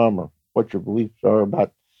you're from or what your beliefs are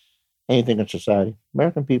about anything in society.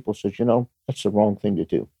 American people says, that's the wrong thing to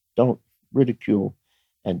do. Don't ridicule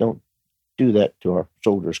and don't do that to our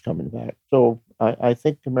soldiers coming back. So I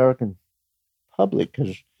think the American public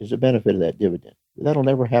is a benefit of that dividend. That'll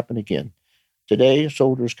never happen again. Today,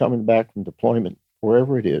 soldiers coming back from deployment,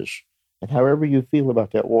 wherever it is, and however you feel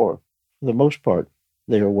about that war, for the most part,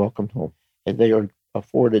 they are welcomed home and they are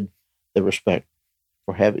afforded the respect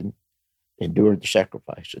for having endured the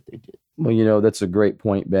sacrifice that they did. Well, that's a great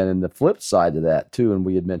point, Ben. And the flip side of that too, and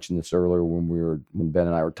we had mentioned this earlier when Ben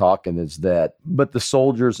and I were talking, is that, but the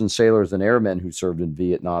soldiers and sailors and airmen who served in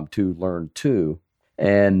Vietnam too learned too.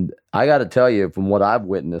 And I got to tell you, from what I've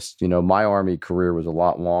witnessed, my Army career was a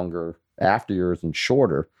lot longer after yours and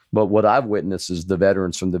shorter. But what I've witnessed is the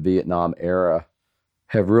veterans from the Vietnam era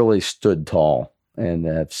have really stood tall. and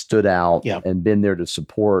have stood out Yeah. and been there to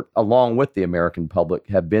support, along with the American public,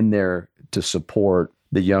 have been there to support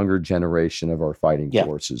the younger generation of our fighting Yeah.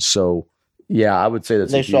 forces. So, yeah, I would say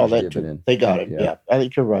that's They a saw huge that dividend. too. They got it. Yeah. I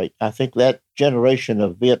think you're right. I think that generation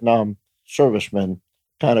of Vietnam servicemen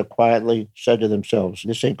kind of quietly said to themselves,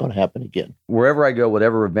 this ain't going to happen again. Wherever I go,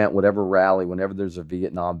 whatever event, whatever rally, whenever there's a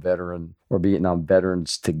Vietnam veteran or Vietnam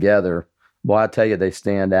veterans together, well, I tell you, they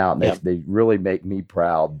stand out. And Yeah. they really make me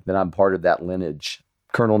proud that I'm part of that lineage.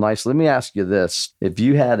 Colonel Nice, let me ask you this. If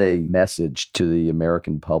you had a message to the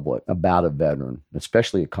American public about a veteran,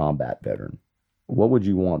 especially a combat veteran, what would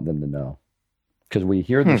you want them to know? Because we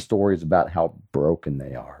hear the stories about how broken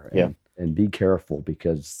they are. And be careful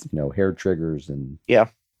because, hair triggers and Yeah.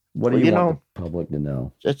 what do Well, you want the public to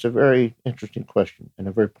know? That's a very interesting question and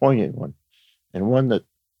a very poignant one, and one that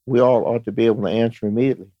we all ought to be able to answer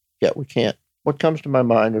immediately. Yet we can't. What comes to my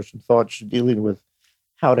mind are some thoughts dealing with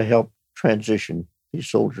how to help transition these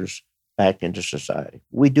soldiers back into society.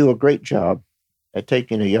 We do a great job at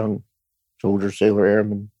taking a young soldier, sailor,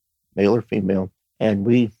 airman, male or female, and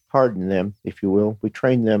we harden them, if you will. We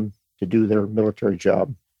train them to do their military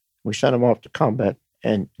job. We send them off to combat,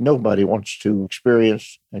 and nobody wants to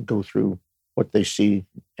experience and go through what they see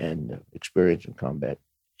and experience in combat.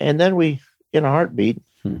 And then we, in a heartbeat,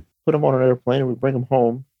 put them on an airplane and we bring them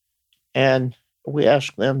home, and we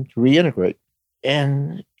ask them to reintegrate.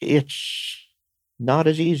 And it's not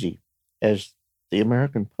as easy as the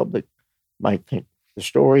American public might think. The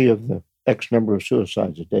story of the X number of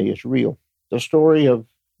suicides a day is real. The story of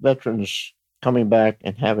veterans coming back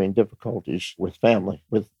and having difficulties with family,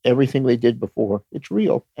 with everything they did before, it's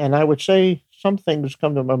real. And I would say some things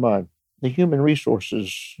come to my mind. The human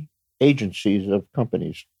resources agencies of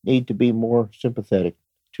companies need to be more sympathetic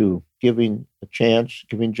to giving a chance,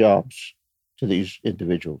 giving jobs to these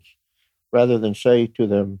individuals, rather than say to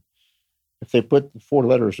them, if they put the 4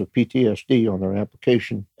 letters of PTSD on their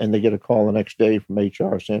application and they get a call the next day from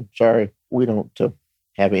HR saying, sorry, we don't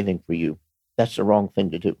have anything for you. That's the wrong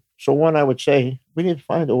thing to do. So one, I would say we need to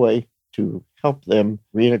find a way to help them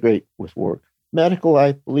reintegrate with work. Medical,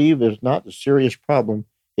 I believe, is not a serious problem.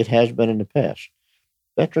 It has been in the past.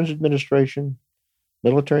 Veterans Administration,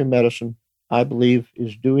 military medicine, I believe,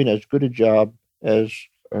 is doing as good a job as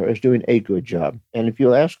doing a good job. And if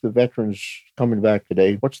you ask the veterans coming back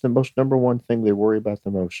today, what's the most number one thing they worry about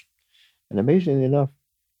the most? And amazingly enough,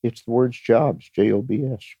 it's the words jobs,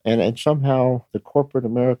 Jobs. And somehow the corporate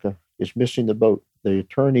America is missing the boat. The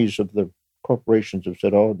attorneys of the corporations have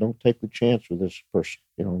said, oh, don't take the chance with this person.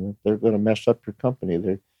 You know, they're going to mess up your company.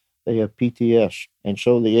 They have PTS. And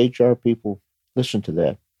so the HR people listen to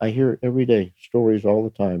that. I hear every day stories all the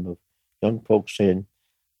time of young folks saying,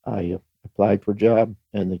 I applied for a job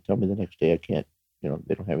and they tell me the next day I can't, they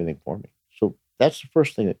don't have anything for me. So that's the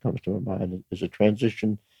first thing that comes to my mind is a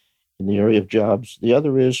transition in the area of jobs. The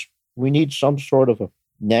other is we need some sort of a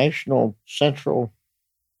national central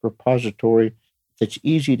repository that's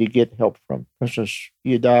easy to get help from. For instance,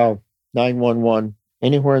 you dial 911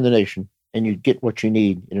 anywhere in the nation and you get what you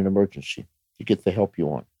need in an emergency. You get the help you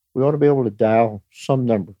want. We ought to be able to dial some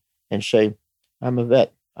number and say, I'm a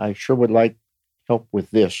vet. I sure would like help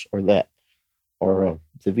with this or that. Or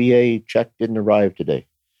the VA check didn't arrive today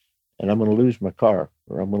and I'm going to lose my car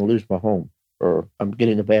or I'm going to lose my home or I'm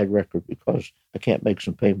getting a bad record because I can't make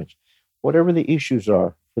some payments. Whatever the issues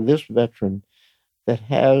are for this veteran that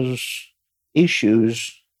has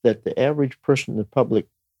issues that the average person in the public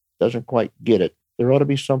doesn't quite get it, there ought to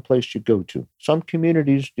be some place you go to. Some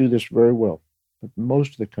communities do this very well, but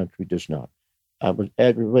most of the country does not. I would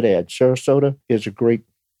add, Sarasota is a great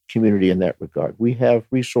community in that regard. We have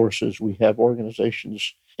resources, we have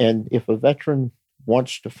organizations, and if a veteran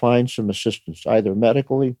wants to find some assistance, either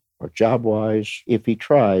medically or job-wise, if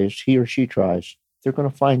he or she tries, they're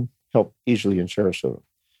going to find help easily in Sarasota.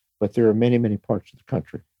 But there are many, many parts of the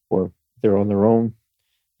country where they're on their own,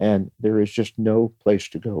 and there is just no place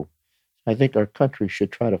to go. I think our country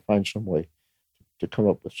should try to find some way to come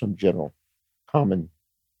up with some general common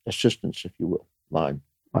assistance, if you will, line.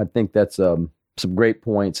 I think that's some great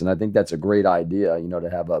points, and I think that's a great idea, to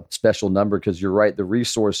have a special number, because you're right, the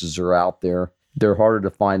resources are out there. They're harder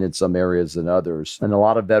to find in some areas than others, and a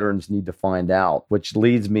lot of veterans need to find out, which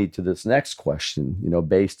leads me to this next question,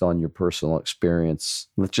 based on your personal experience.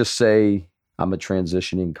 Let's just say I'm a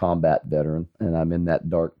transitioning combat veteran, and I'm in that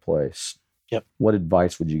dark place. Yep. What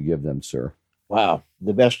advice would you give them, sir? Wow.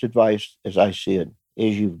 The best advice, as I see it,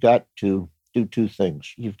 is you've got to do 2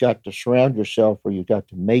 things. You've got to surround yourself, or you've got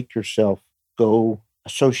to make yourself go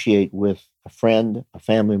associate with a friend, a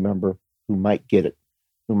family member who might get it,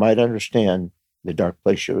 who might understand the dark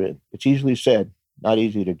place you're in. It's easily said, Not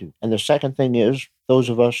easy to do. And the second thing is, those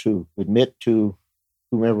of us who admit to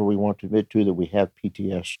whomever we want to admit to that we have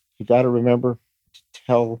PTS, you got to remember to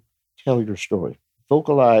tell your story.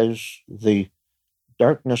 Vocalize the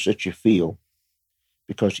darkness that you feel,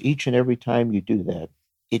 because each and every time you do that,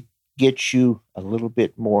 it gets you a little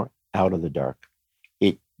bit more out of the dark.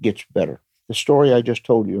 It gets better. The story I just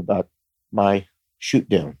told you about my shoot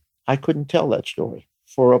down, I couldn't tell that story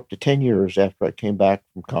for up to 10 years after I came back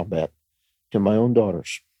from combat to my own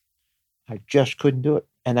daughters. I just couldn't do it.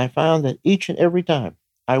 And I found that each and every time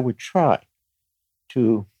I would try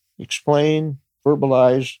to explain,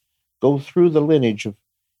 verbalize, go through the lineage of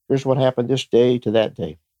here's what happened this day to that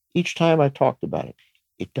day. Each time I talked about it,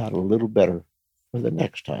 it got a little better for the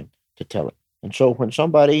next time to tell it. And so when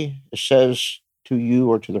somebody says to you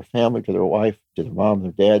or to their family, to their wife, to their mom,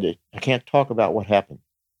 their dad, I can't talk about what happened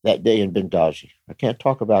that day in Benghazi. I can't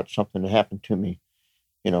talk about something that happened to me,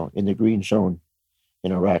 in the Green Zone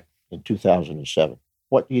in Iraq in 2007.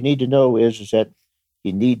 What you need to know is that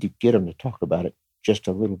you need to get them to talk about it just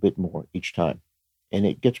a little bit more each time. And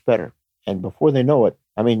it gets better. And before they know it,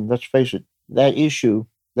 let's face it, that issue,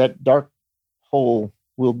 that dark hole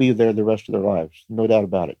will be there the rest of their lives, no doubt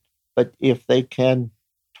about it. But if they can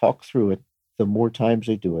talk through it, the more times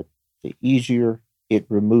they do it, the easier it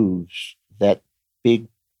removes that big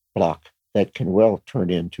block that can well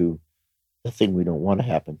turn into the thing we don't want to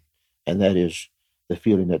happen. And that is the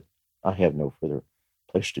feeling that I have no further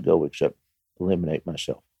place to go except eliminate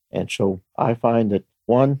myself. And so I find that,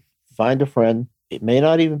 one, find a friend. It may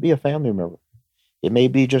not even be a family member. It may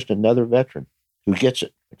be just another veteran who gets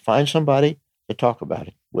it. Find somebody to talk about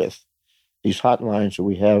it with. These hotlines that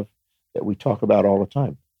we have that we talk about all the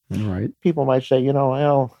time. All right. People might say,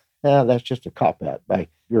 that's just a cop-out by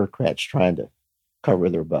bureaucrats trying to cover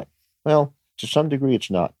their butt. Well, to some degree,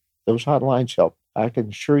 it's not. Those hotlines help. I can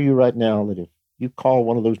assure you right now that if you call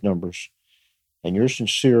one of those numbers and you're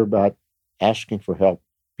sincere about asking for help,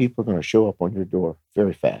 people are going to show up on your door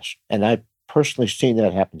very fast. And I've personally seen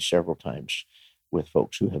that happen several times with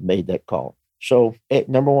folks who have made that call. So,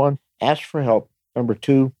 number one, ask for help. Number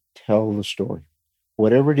two, tell the story.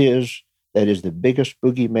 Whatever it is that is the biggest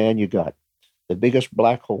boogeyman you got, the biggest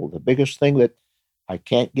black hole, the biggest thing that I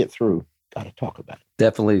can't get through, got to talk about it.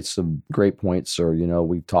 Definitely some great points, sir.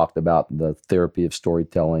 We've talked about the therapy of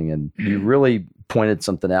storytelling, and you really pointed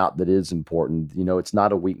something out that is important. It's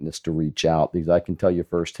not a weakness to reach out, because I can tell you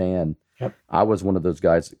firsthand, Yep. I was one of those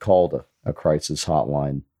guys that called a crisis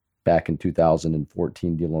hotline back in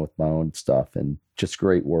 2014 dealing with my own stuff, and just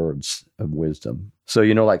great words of wisdom. So,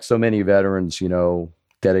 like so many veterans,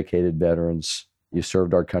 dedicated veterans, you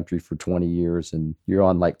served our country for 20 years and you're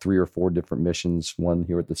on like 3 or 4 different missions. One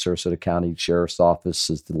here at the Sarasota County Sheriff's Office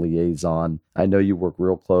as the liaison. I know you work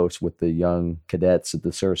real close with the young cadets at the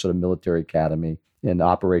Sarasota Military Academy in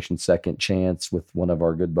Operation Second Chance with one of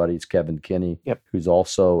our good buddies, Kevin Kinney, Yep. who's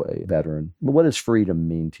also a veteran. What does freedom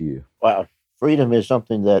mean to you? Wow. Freedom is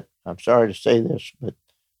something that, I'm sorry to say this, but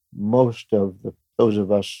most of those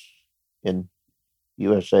of us in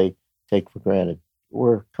USA take for granted.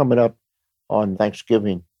 We're coming up on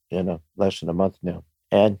Thanksgiving in less than a month now.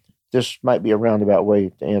 And this might be a roundabout way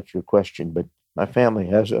to answer your question, but my family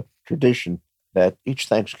has a tradition that each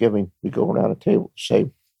Thanksgiving we go around a table and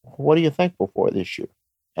say, what are you thankful for this year?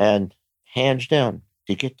 And hands down,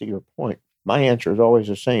 to get to your point, my answer is always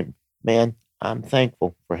the same. Man, I'm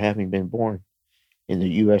thankful for having been born in the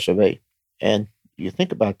US of A. And you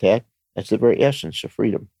think about that, that's the very essence of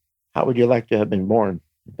freedom. How would you like to have been born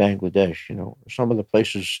in Bangladesh, or some of the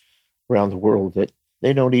places around the world that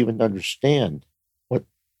they don't even understand what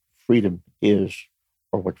freedom is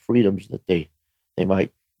or what freedoms that they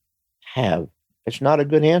might have? It's not a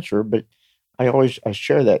good answer, but I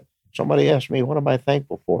share that. Somebody asked me, what am I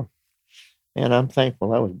thankful for? And I'm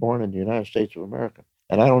thankful I was born in the United States of America.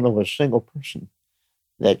 And I don't know a single person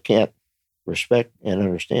that can't respect and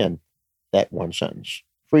understand that one sentence.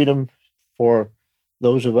 Freedom for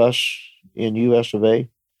those of us in US of A,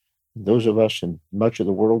 those of us in much of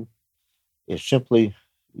the world, is simply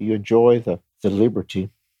you enjoy the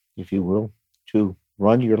liberty, if you will, to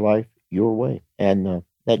run your life your way. And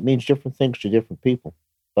that means different things to different people.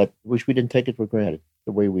 But I wish we didn't take it for granted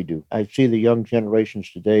the way we do. I see the young generations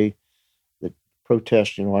today that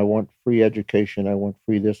protest, I want free education, I want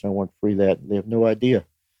free this, I want free that. They have no idea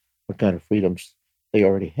what kind of freedoms they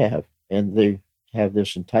already have. And they have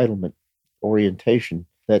this entitlement orientation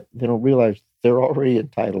that they don't realize they're already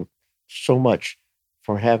entitled so much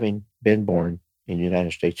for having been born in the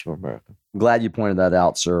United States of America. I'm glad you pointed that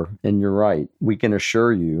out, sir. And you're right. We can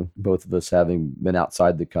assure you, both of us having been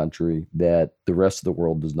outside the country, that the rest of the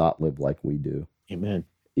world does not live like we do. Amen.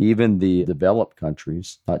 even the developed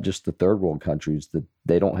countries, not just the third world countries, that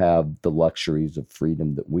they don't have the luxuries of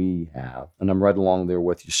freedom that we have. And I'm right along there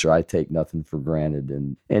with you, sir. I take nothing for granted.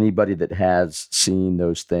 And anybody that has seen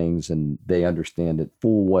those things and they understand it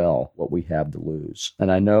full well what we have to lose.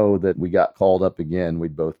 And I know that we got called up again,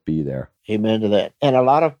 we'd both be there. Amen to that. And a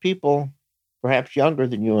lot of people, perhaps younger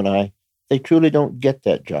than you and I, they truly don't get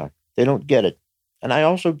that, John. They don't get it. And I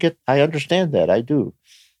understand that. I do.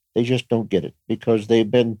 They just don't get it because they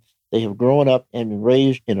have grown up and been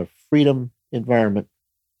raised in a freedom environment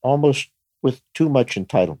almost with too much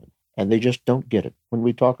entitlement. And they just don't get it. When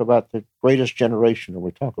we talk about the greatest generation, or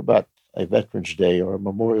we talk about a Veterans Day or a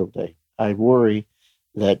Memorial Day, I worry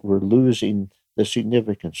that we're losing the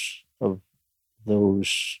significance of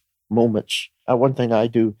those moments. One thing I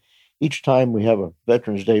do, each time we have a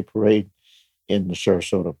Veterans Day parade in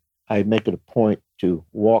Sarasota, I make it a point to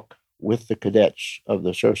walk with the cadets of the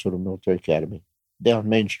Sarasota Military Academy down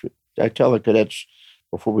Main Street. I tell the cadets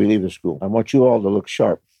before we leave the school, I want you all to look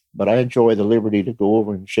sharp, but I enjoy the liberty to go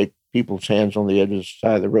over and shake people's hands on the edge of the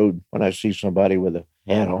side of the road when I see somebody with a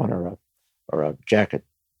hat on or a jacket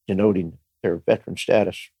denoting their veteran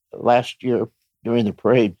status. Last year during the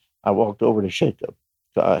parade, I walked over to shake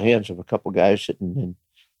the hands of a couple guys sitting in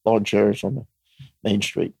lawn chairs on the Main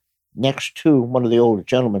Street. Next to one of the older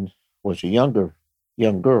gentlemen was a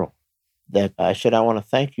young girl that I said, I want to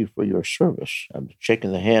thank you for your service. I'm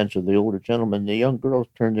shaking the hands of the older gentleman. The young girl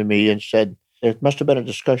turned to me and said, there must have been a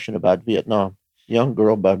discussion about Vietnam. The young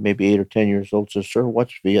girl, about maybe 8 or 10 years old, says, sir,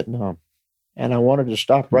 what's Vietnam? And I wanted to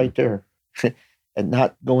stop right there and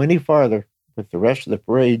not go any farther with the rest of the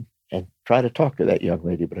parade and try to talk to that young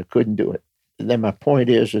lady, but I couldn't do it. And then my point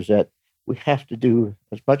is that we have to do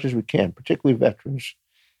as much as we can, particularly veterans,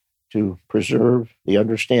 to preserve the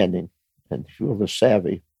understanding and feel the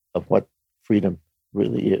savvy of what freedom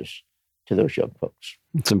really is to those young folks.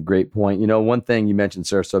 Some great point. You know, one thing you mentioned,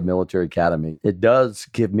 Sarasota Military Academy, it does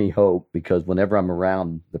give me hope because whenever I'm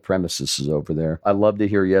around the premises over there, I love to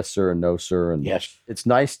hear yes, sir, and no, sir. And yes, it's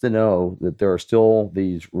nice to know that there are still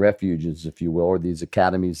these refuges, if you will, or these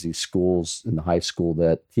academies, these schools in the high school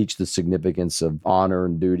that teach the significance of honor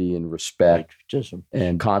and duty and respect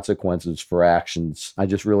and consequences for actions. I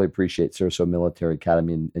just really appreciate Sarasota Military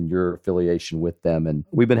Academy and your affiliation with them. And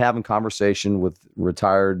we've been having conversation with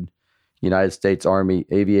retired United States Army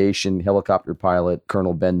aviation helicopter pilot,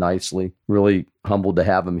 Colonel Ben Nicely. Really humbled to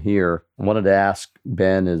have him here. I wanted to ask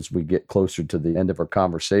Ben as we get closer to the end of our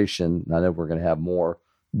conversation, and I know we're going to have more,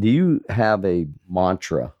 do you have a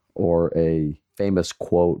mantra or a famous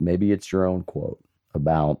quote, maybe it's your own quote,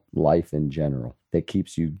 about life in general that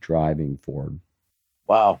keeps you driving forward?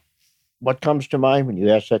 Wow. What comes to mind when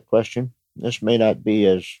you ask that question? This may not be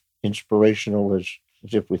as inspirational as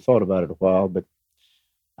if we thought about it a while, but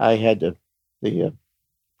I had the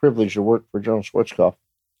privilege to work for General Schwarzkopf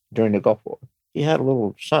during the Gulf War. He had a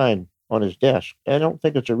little sign on his desk. I don't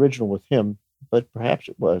think it's original with him, but perhaps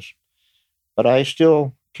it was. But I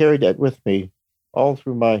still carried that with me all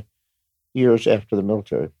through my years after the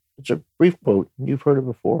military. It's a brief quote. You've heard it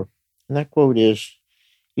before. And that quote is,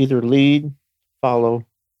 either lead, follow,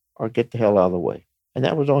 or get the hell out of the way. And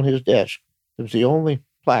that was on his desk. It was the only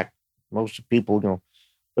plaque. Most people,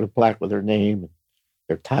 put a plaque with their name and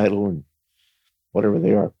their title and whatever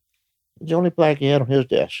they are. It's the only plaque he had on his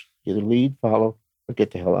desk. Either lead, follow, or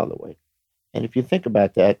get the hell out of the way. And if you think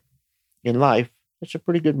about that in life, it's a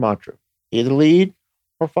pretty good mantra. Either lead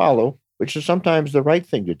or follow, which is sometimes the right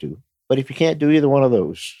thing to do. But if you can't do either one of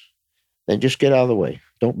those, then just get out of the way.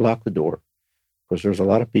 Don't block the door, because there's a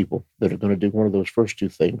lot of people that are going to do one of those first two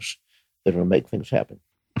things that are going to make things happen.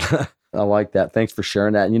 I like that. Thanks for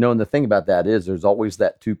sharing that. And the thing about that is there's always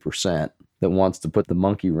that 2% that wants to put the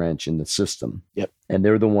monkey wrench in the system. Yep. And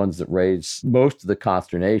they're the ones that raise most of the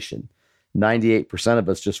consternation. 98% of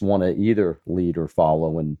us just want to either lead or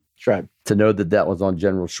follow. And that's right. To know that was on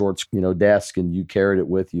General Short's, desk and you carried it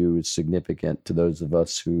with you is significant to those of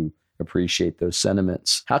us who appreciate those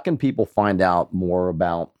sentiments. How can people find out more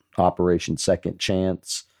about Operation Second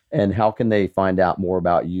Chance? And how can they find out more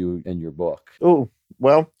about you and your book? Oh,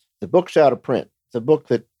 well, the book's out of print. The book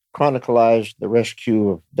that chronicled the rescue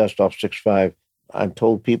of Dustoff 6-5. I'm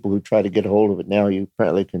told people who try to get a hold of it now, you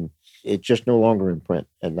apparently can. It's just no longer in print.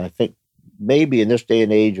 And I think maybe in this day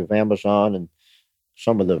and age of Amazon and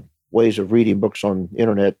some of the ways of reading books on the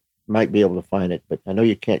internet, might be able to find it. But I know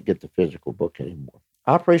you can't get the physical book anymore.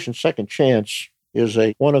 Operation Second Chance is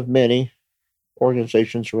one of many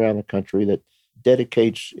organizations around the country that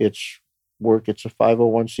dedicates its work. It's a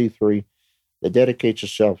 501c3 that dedicates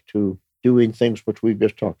itself to doing things which we've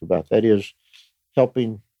just talked about. That is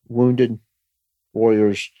helping wounded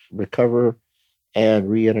warriors recover and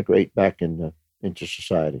reintegrate back into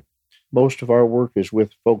society. Most of our work is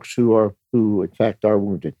with folks who in fact are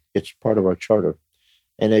wounded. It's part of our charter.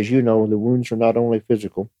 And as you know, the wounds are not only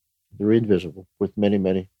physical, they're invisible with many,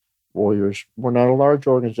 many warriors. We're not a large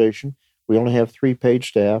organization. We only have 3 paid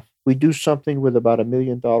staff. We do something with about $1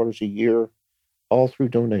 million a year, all through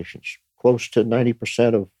donations. Close to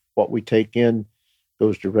 90% of what we take in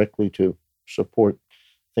goes directly to support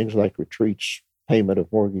things like retreats, payment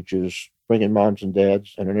of mortgages, bringing moms and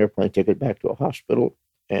dads and an airplane ticket back to a hospital,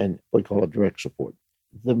 and we call it direct support.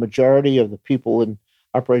 The majority of the people in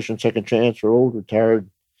Operation Second Chance are old, retired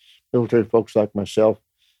military folks like myself,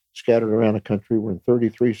 scattered around the country. We're in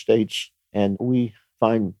 33 states, and we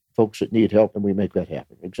find folks that need help, and we make that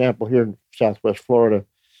happen. Example, here in Southwest Florida,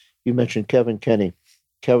 you mentioned Kevin Kenny.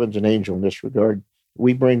 Kevin's an angel in this regard.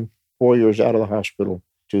 We bring warriors out of the hospital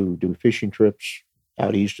to do fishing trips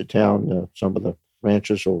out east of town. Some of the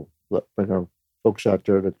ranches will bring our folks out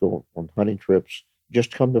there to go on hunting trips.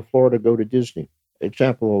 Just come to Florida, go to Disney.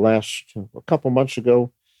 Example, a couple months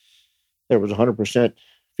ago, there was a 100%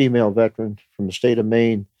 female veteran from the state of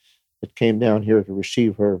Maine that came down here to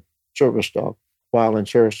receive her service dog. While in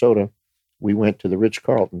Sarasota, we went to the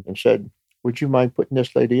Ritz-Carlton and said, would you mind putting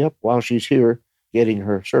this lady up while she's here getting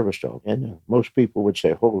her service dog? And most people would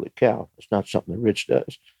say, holy cow, it's not something the Ritz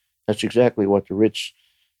does. That's exactly what the Ritz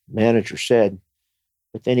manager said.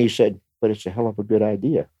 But then he said, but it's a hell of a good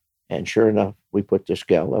idea. And sure enough, we put this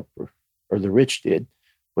gal up, or the Ritz did,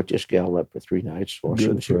 put this gal up for 3 nights. While she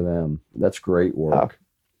was Good for here. them. That's great work.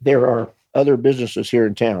 There are other businesses here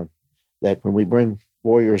in town that when we bring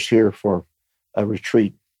warriors here for a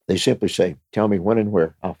retreat, they simply say, tell me when and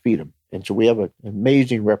where, I'll feed them. And so we have an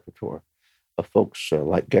amazing repertoire of folks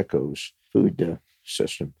like Gecko's food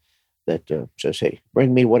system that says, hey,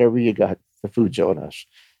 bring me whatever you got, the food's on us.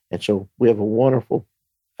 And so we have a wonderful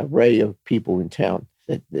array of people in town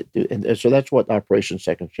that do. And so that's what Operation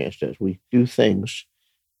Second Chance does. We do things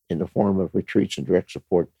in the form of retreats and direct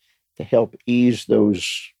support to help ease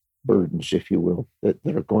those burdens, if you will, that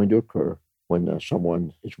are going to occur when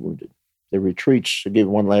someone is wounded. The retreats, to give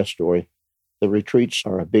one last story, the retreats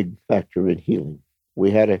are a big factor in healing.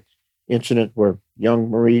 We had an incident where a young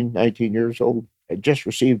Marine, 19 years old, had just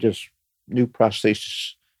received his new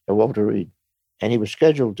prosthesis at Walter Reed, and he was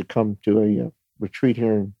scheduled to come to a retreat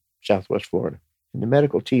here in Southwest Florida. And the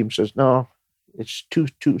medical team says, no, it's too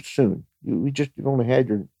soon. You've only had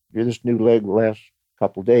your this new leg the last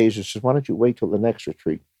couple of days. He says, why don't you wait till the next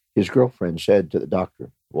retreat? His girlfriend said to the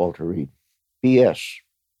doctor, Walter Reed, BS,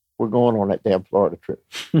 we're going on that damn Florida trip.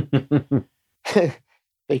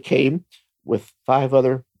 They came with 5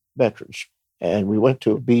 other veterans, and we went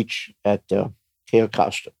to a beach at Cayo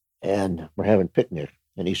Costa, and we're having a picnic.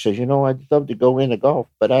 And he says, I'd love to go into golf,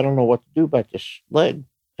 but I don't know what to do about this leg.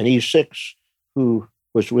 And E6, who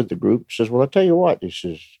was with the group, says, well, I'll tell you what. He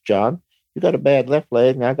says, John, you got a bad left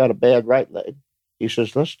leg, and I got a bad right leg. He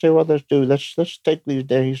says, let's tell you what let's do. Let's take these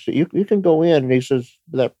days. You can go in, and he says,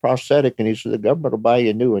 that prosthetic, and he says, the government will buy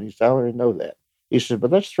you a new one. He said, I already know that. He says,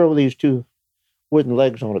 but let's throw these 2 wooden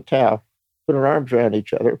legs on a towel, put our arms around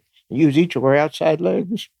each other, and use each of our outside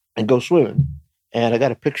legs and go swimming. And I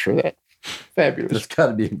got a picture of that. Fabulous. That's got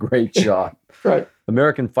to be a great shot. Right.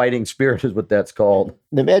 American Fighting Spirit is what that's called.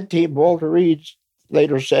 The med team, Walter Reed,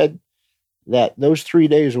 later said that those 3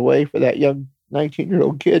 days away for that young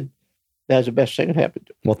 19-year-old kid, that's the best thing that happened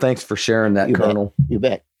to him. Well, thanks for sharing that, Colonel. You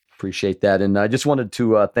bet. Appreciate that. And I just wanted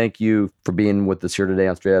to thank you for being with us here today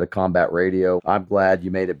on Straight Outta Combat Radio. I'm glad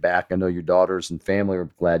you made it back. I know your daughters and family are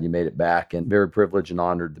glad you made it back, and very privileged and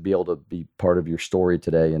honored to be able to be part of your story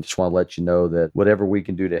today. And just want to let you know that whatever we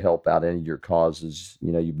can do to help out any of your causes,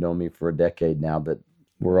 you've known me for a decade now, that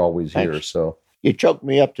we're always Thanks. Here. So you choked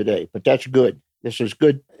me up today, but that's good. This is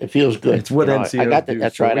good. It feels good. It's what NCO I got do.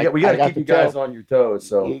 That's So right. we got to keep you guys on your toes.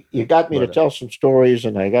 So you got me to tell some stories,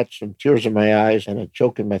 and I got some tears in my eyes and a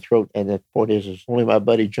choke in my throat. And the point is only my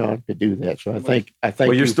buddy John could do that. So I think.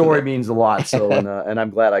 Well, your story means a lot. So and I'm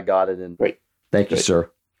glad I got it. And great. Thank you, sir.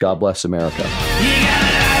 God bless America. You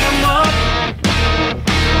gotta light 'em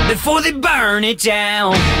up before they burn it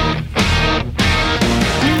down.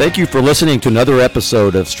 Thank you for listening to another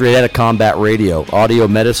episode of Straight Outta Combat Radio, audio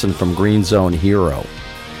medicine from Green Zone Hero.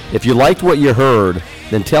 If you liked what you heard,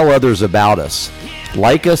 then tell others about us.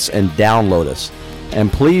 Like us and download us.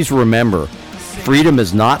 And please remember, freedom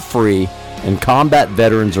is not free, and combat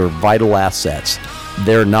veterans are vital assets.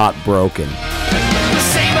 They're not broken.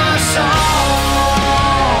 Save us all.